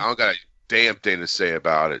you, Hopper? I don't got a damn thing to say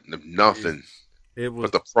about it. Nothing. It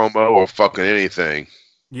was but the promo or fucking anything.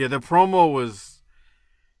 Yeah, the promo was,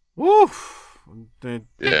 woof.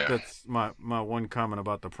 That's my one comment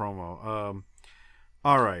about the promo.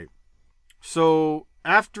 All right. So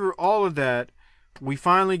after all of that, we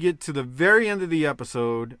finally get to the very end of the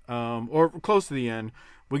episode, or close to the end.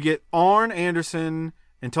 We get Arn Anderson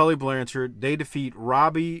and Tully Blanchard. They defeat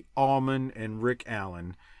Robbie Allman and Rick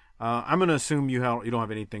Allen. I'm going to assume you don't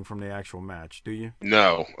have anything from the actual match, do you?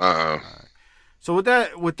 No. Right. So with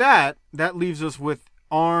that leaves us with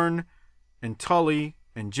Arn and Tully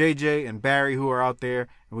and JJ and Barry, who are out there,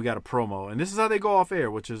 and we got a promo. And this is how they go off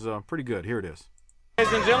air, which is pretty good. Here it is.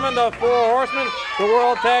 Ladies and gentlemen, the Four Horsemen, the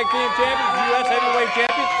World Tag Team Champions, U.S. Heavyweight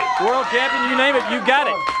Champions, World Champion, you name it, you got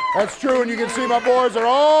it. That's true, and you can see my boys are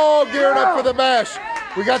all geared up for the bash.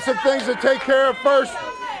 We got some things to take care of first.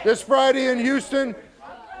 This Friday in Houston,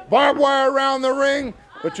 barbed wire around the ring,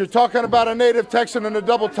 but you're talking about a native Texan and a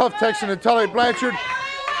double tough Texan in Tully Blanchard.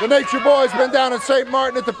 The Nature Boy's been down in St.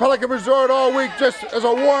 Martin at the Pelican Resort all week just as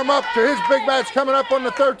a warm-up to his big match coming up on the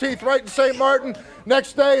 13th right in St. Martin.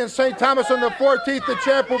 Next day in St. Thomas on the 14th, the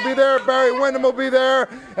champ will be there, Barry Windham will be there,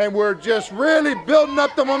 and we're just really building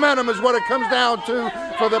up the momentum is what it comes down to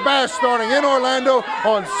for the bash starting in Orlando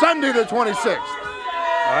on Sunday the 26th.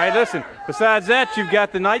 All right, listen, besides that, you've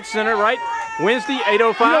got the Night Center, right? Wednesday,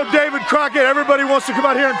 8:05. You know, David Crockett, everybody wants to come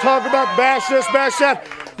out here and talk about bash this, bash that.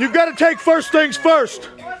 You've got to take first things first.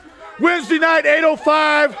 Wednesday night,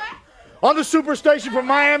 8:05, on the Superstation from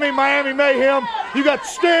Miami Mayhem. You got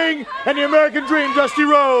Sting and the American Dream, Dusty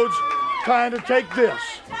Rhodes, trying to take this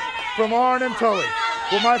from Arn and Tully.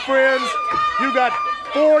 Well, my friends, you got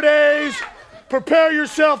 4 days. Prepare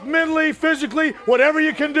yourself mentally, physically, whatever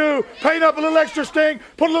you can do. Paint up a little extra Sting,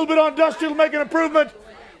 put a little bit on Dusty to make an improvement.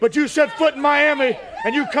 But you set foot in Miami,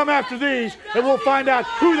 and you come after these, and we'll find out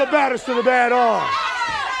who the baddest of the bad are.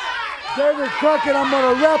 David Crockett, I'm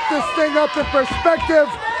going to wrap this thing up in perspective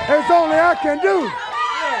as only I can do.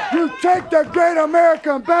 You take the great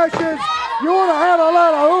American bashes, you want to have a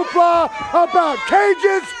lot of hoopla about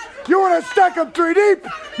cages, you want to stack them 3 deep,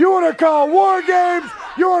 you want to call war games,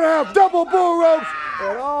 you want to have double bull ropes.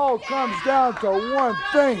 It all comes down to one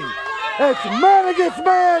thing. It's man against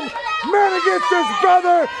man, man against his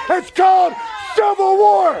brother. It's called Civil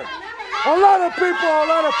War. A lot of people, a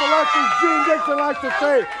lot of philosophers, Gene Dixon likes to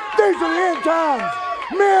say, these are the end times.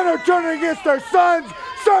 Men are turning against their sons,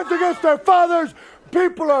 sons against their fathers.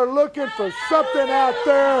 People are looking for something out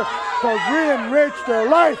there to re-enrich their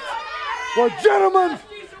life. Well, gentlemen,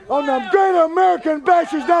 on the Great American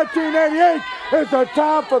Bashes 1988, it's a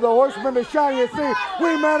time for the Horsemen to shine. You see,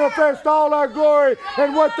 we manifest all our glory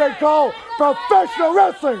in what they call professional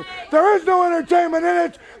wrestling. There is no entertainment in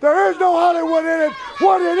it. There is no Hollywood in it.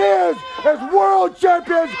 What it is world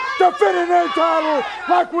champions defending their title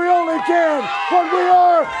like we only can when we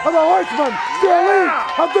are the Horsemen, the elite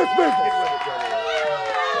of this business.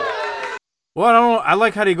 Well, I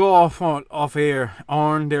like how they go off air.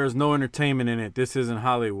 Arn, there's no entertainment in it. This isn't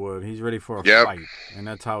Hollywood. He's ready for a fight, and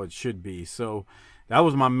that's how it should be. So that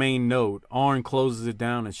was my main note. Arn closes it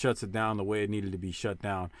down and shuts it down the way it needed to be shut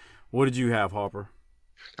down. What did you have, Harper?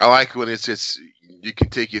 I like when it's just you can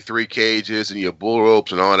take your 3 cages and your bull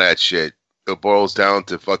ropes and all that shit. It boils down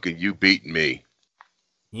to fucking you beating me.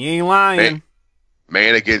 You ain't lying.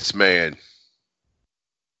 Man against man.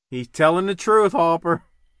 He's telling the truth, Harper.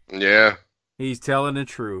 Yeah. He's telling the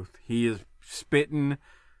truth. He is spitting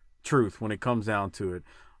truth when it comes down to it.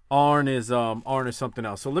 Arn is something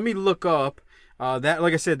else. So let me look up that.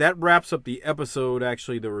 Like I said, that wraps up the episode.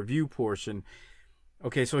 Actually, the review portion.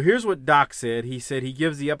 Okay, so here's what Doc said. He said he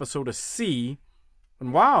gives the episode a C.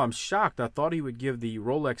 And wow, I'm shocked. I thought he would give the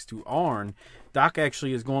Rolex to Arn. Doc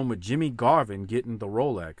actually is going with Jimmy Garvin getting the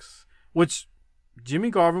Rolex, which Jimmy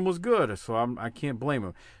Garvin was good, so I can't blame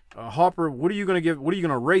him. Harper, what are you gonna give? What are you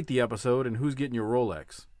gonna rate the episode, and who's getting your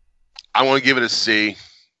Rolex? I want to give it a C,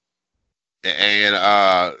 and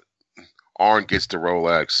Arn gets the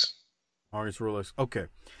Rolex. Arn gets Rolex. Okay.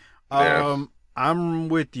 Yeah. I'm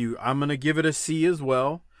with you. I'm gonna give it a C as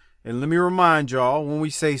well. And let me remind y'all, when we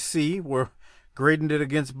say C, we're grading it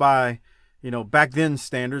against by, back then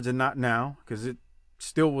standards and not now, because it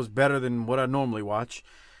still was better than what I normally watch.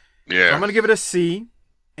 Yeah. So I'm gonna give it a C.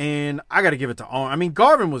 and I got to give it to Arn. I mean,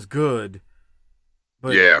 Garvin was good,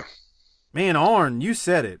 but yeah, man, Arn, you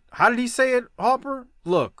said it. How did he say it, Harper?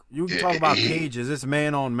 Look, you can talk about cages. It's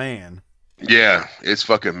man on man. Yeah, it's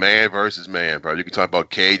fucking man versus man, bro. You can talk about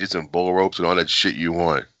cages and bull ropes and all that shit you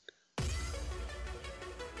want.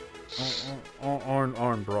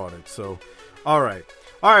 Arn brought it. So, all right,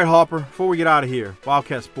 Harper. Before we get out of here,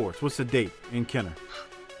 Wildcat Sports. What's the date in Kenner?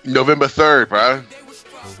 November 3rd, bro.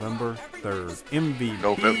 November 3rd. MVP.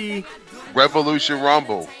 November. Revolution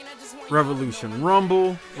Rumble. Revolution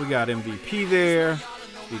Rumble. We got MVP there.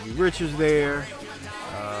 Stevie Richards there.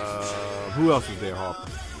 Who else is there, Harper?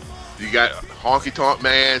 You got Honky Tonk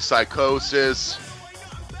Man, Psychosis,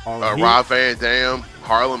 Rob Van Dam,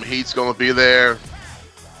 Harlem Heat's gonna be there.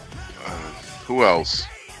 Who else?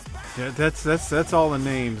 Yeah, that's all the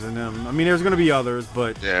names, and I mean, there's gonna be others,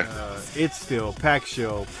 but it's still packed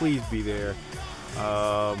show. Please be there.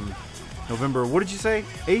 November, what did you say?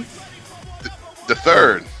 8th? The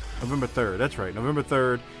 3rd. November 3rd. That's right, November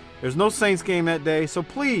 3rd. There's no Saints game that day, so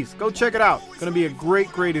please go check it out. It's gonna be a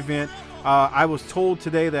great event. I was told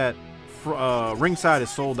today that ringside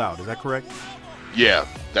is sold out. Is that correct? Yeah,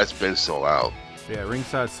 that's been sold out. Yeah,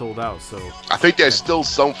 ringside sold out. So I think there's still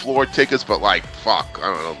some floor tickets, but like I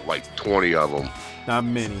don't know, like 20 of them. Not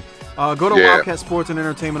many. Go to Wildcat Sports and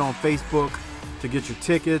Entertainment on Facebook to get your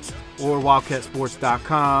tickets, or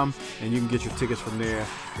wildcatsports.com, and you can get your tickets from there.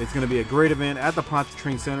 It's going to be a great event at the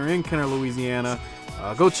Pontchartrain Center in Kenner, Louisiana.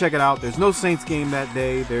 Go check it out. There's no Saints game that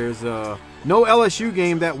day. There's no LSU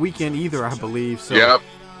game that weekend either, I believe. So yep.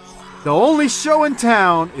 The only show in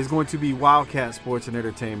town is going to be Wildcat Sports and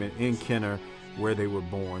Entertainment in Kenner, where they were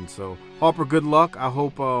born. So, Harper, good luck. I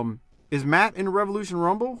hope, is Matt in the Revolution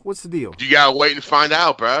Rumble? What's the deal? You gotta wait and find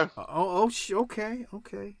out, bro. Okay.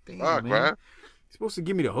 Damn, Fuck, man. bro. You're supposed to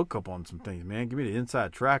give me the hookup on some things, man. Give me the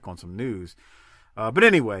inside track on some news. But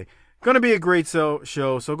anyway, going to be a great show,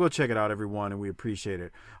 so go check it out, everyone, and we appreciate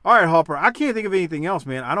it. All right, Harper, I can't think of anything else,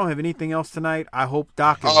 man. I don't have anything else tonight. I hope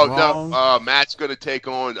Doc is wrong. No, Matt's going to take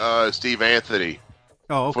on Steve Anthony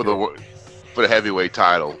okay. for the heavyweight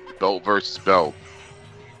title, belt versus belt.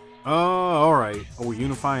 All right. Are we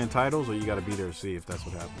unifying titles, or you got to be there to see if that's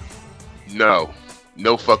what happens?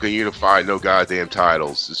 No fucking unified, no goddamn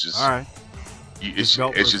titles. It's just all right. It's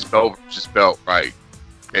just belt, right?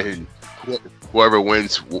 And whoever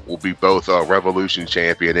wins will be both a Revolution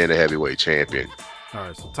champion and a heavyweight champion. All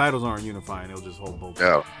right, so titles aren't unifying; they'll just hold both.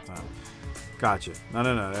 No. Gotcha. No.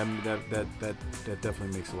 That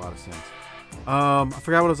definitely makes a lot of sense. I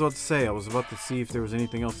forgot what I was about to say. I was about to see if there was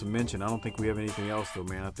anything else to mention. I don't think we have anything else, though,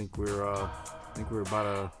 man. I think we're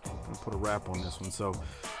about to put a wrap on this one. So,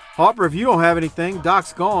 Harper, if you don't have anything,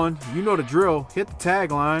 Doc's gone. You know the drill. Hit the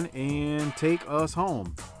tagline and take us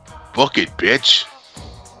home. Book it, bitch.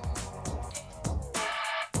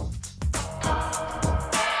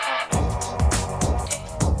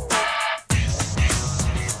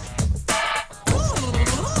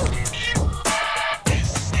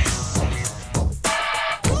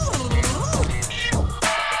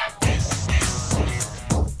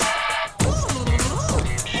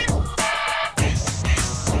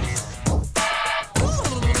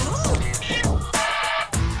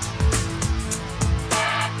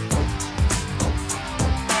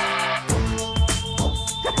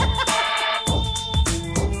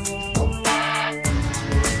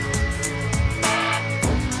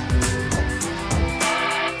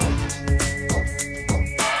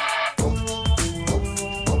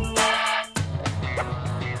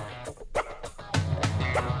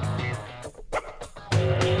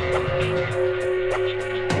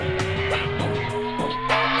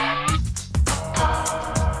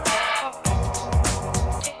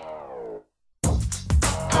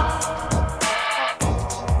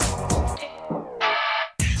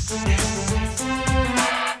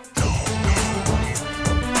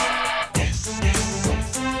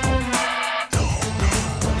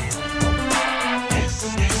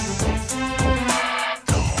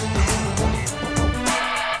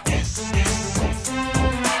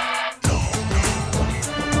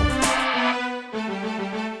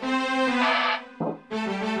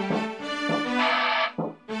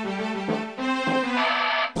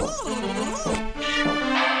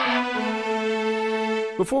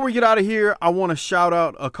 Before we get out of here, I want to shout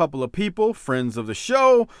out a couple of people, friends of the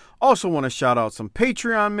show. Also want to shout out some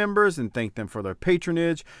Patreon members and thank them for their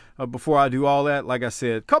patronage. Before I do all that, like I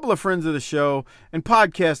said, a couple of friends of the show and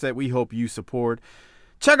podcasts that we hope you support.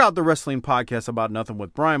 Check out the Wrestling Podcast About Nothing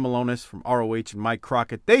with Brian Malonis from ROH and Mike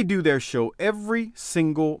Crockett. They do their show every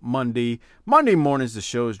single Monday. Monday mornings the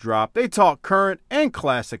shows drop. They talk current and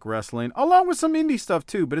classic wrestling, along with some indie stuff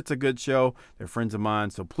too, but it's a good show. They're friends of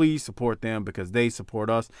mine, so please support them because they support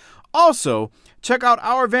us. Also, check out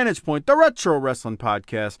Our Vantage Point, the Retro Wrestling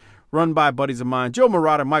Podcast, run by buddies of mine, Joe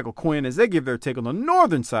Murata and Michael Quinn, as they give their take on the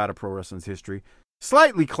northern side of pro wrestling's history.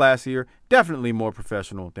 Slightly classier, definitely more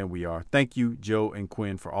professional than we are. Thank you, Joe and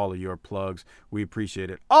Quinn, for all of your plugs. We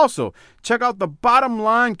appreciate it. Also, check out the Bottom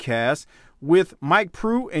Line Cast with Mike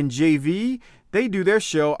Prue and JV. They do their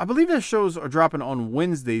show. I believe their shows are dropping on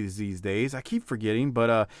Wednesdays these days. I keep forgetting,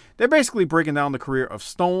 but they're basically breaking down the career of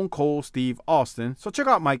Stone Cold Steve Austin. So check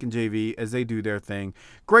out Mike and JV as they do their thing.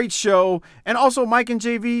 Great show. And also Mike and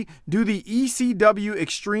JV do the ECW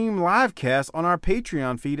Extreme Livecast on our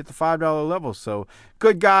Patreon feed at the $5 level. So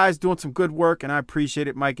good guys doing some good work, and I appreciate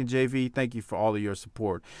it, Mike and JV. Thank you for all of your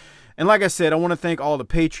support. And like I said, I want to thank all the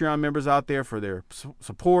Patreon members out there for their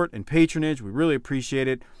support and patronage. We really appreciate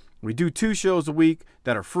it. We do 2 shows a week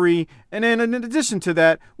that are free. And then in addition to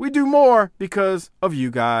that, we do more because of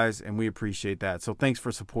you guys, and we appreciate that. So thanks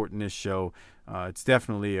for supporting this show. It's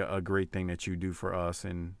definitely a great thing that you do for us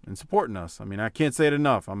and supporting us. I mean, I can't say it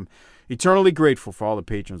enough. I'm eternally grateful for all the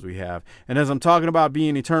patrons we have. And as I'm talking about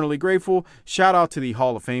being eternally grateful, shout out to the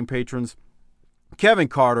Hall of Fame patrons: Kevin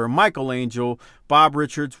Carter, Michael Angel, Bob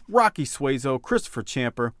Richards, Rocky Suazo, Christopher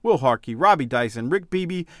Champer, Will Harkey, Robbie Dyson, Rick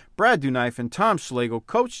Beebe, Brad Dunife, Tom Schlegel,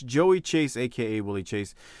 Coach Joey Chase, a.k.a. Willie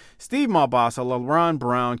Chase, Steve Malbasa, LaRon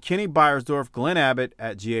Brown, Kenny Beiersdorf, Glenn Abbott,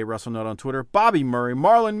 at GA WrestleNut on Twitter, Bobby Murray,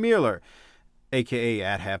 Marlon Mueller, a.k.a.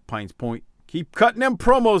 at Half Pints Point. Keep cutting them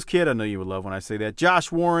promos, kid. I know you would love when I say that.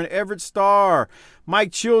 Josh Warren, Everett Starr,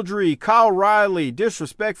 Mike Childrey, Kyle Riley,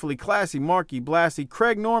 Disrespectfully Classy, Marky Blassie,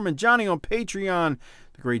 Craig Norman, Johnny on Patreon,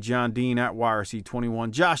 the great John Dean at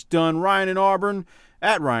YRC21, Josh Dunn, Ryan in Auburn,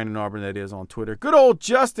 at Ryan in Auburn, that is, on Twitter. Good old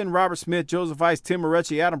Justin, Robert Smith, Joseph Ice, Tim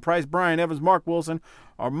Moretti, Adam Price, Brian Evans, Mark Wilson,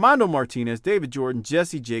 Armando Martinez, David Jordan,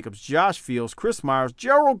 Jesse Jacobs, Josh Fields, Chris Myers,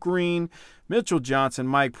 Gerald Green, Mitchell Johnson,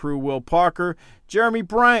 Mike Prue, Will Parker, Jeremy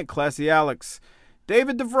Bryant, Classy Alex,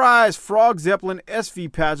 David DeVries, Frog Zeppelin,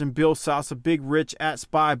 SV Pageant, Bill Salsa, Big Rich, at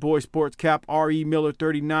Spy Boy Sports Cap, R.E. Miller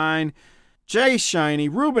 39, Jay Shiny,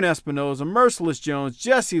 Ruben Espinoza, Merciless Jones,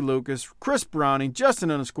 Jesse Lucas, Chris Browning, Justin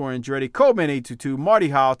 _Andretti, Coleman822, Marty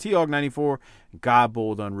Howell, T-Hog94, and God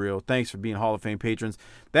Bold Unreal. Thanks for being Hall of Fame patrons.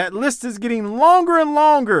 That list is getting longer and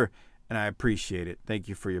longer, and I appreciate it. Thank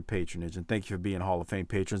you for your patronage, and thank you for being Hall of Fame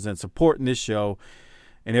patrons and supporting this show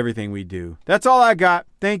and everything we do. That's all I got.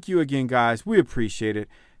 Thank you again, guys. We appreciate it.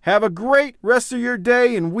 Have a great rest of your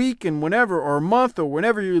day and week and whenever, or month, or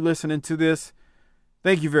whenever you're listening to this.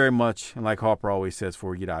 Thank you very much. And like Harper always says before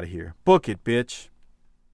we get out of here, book it, bitch.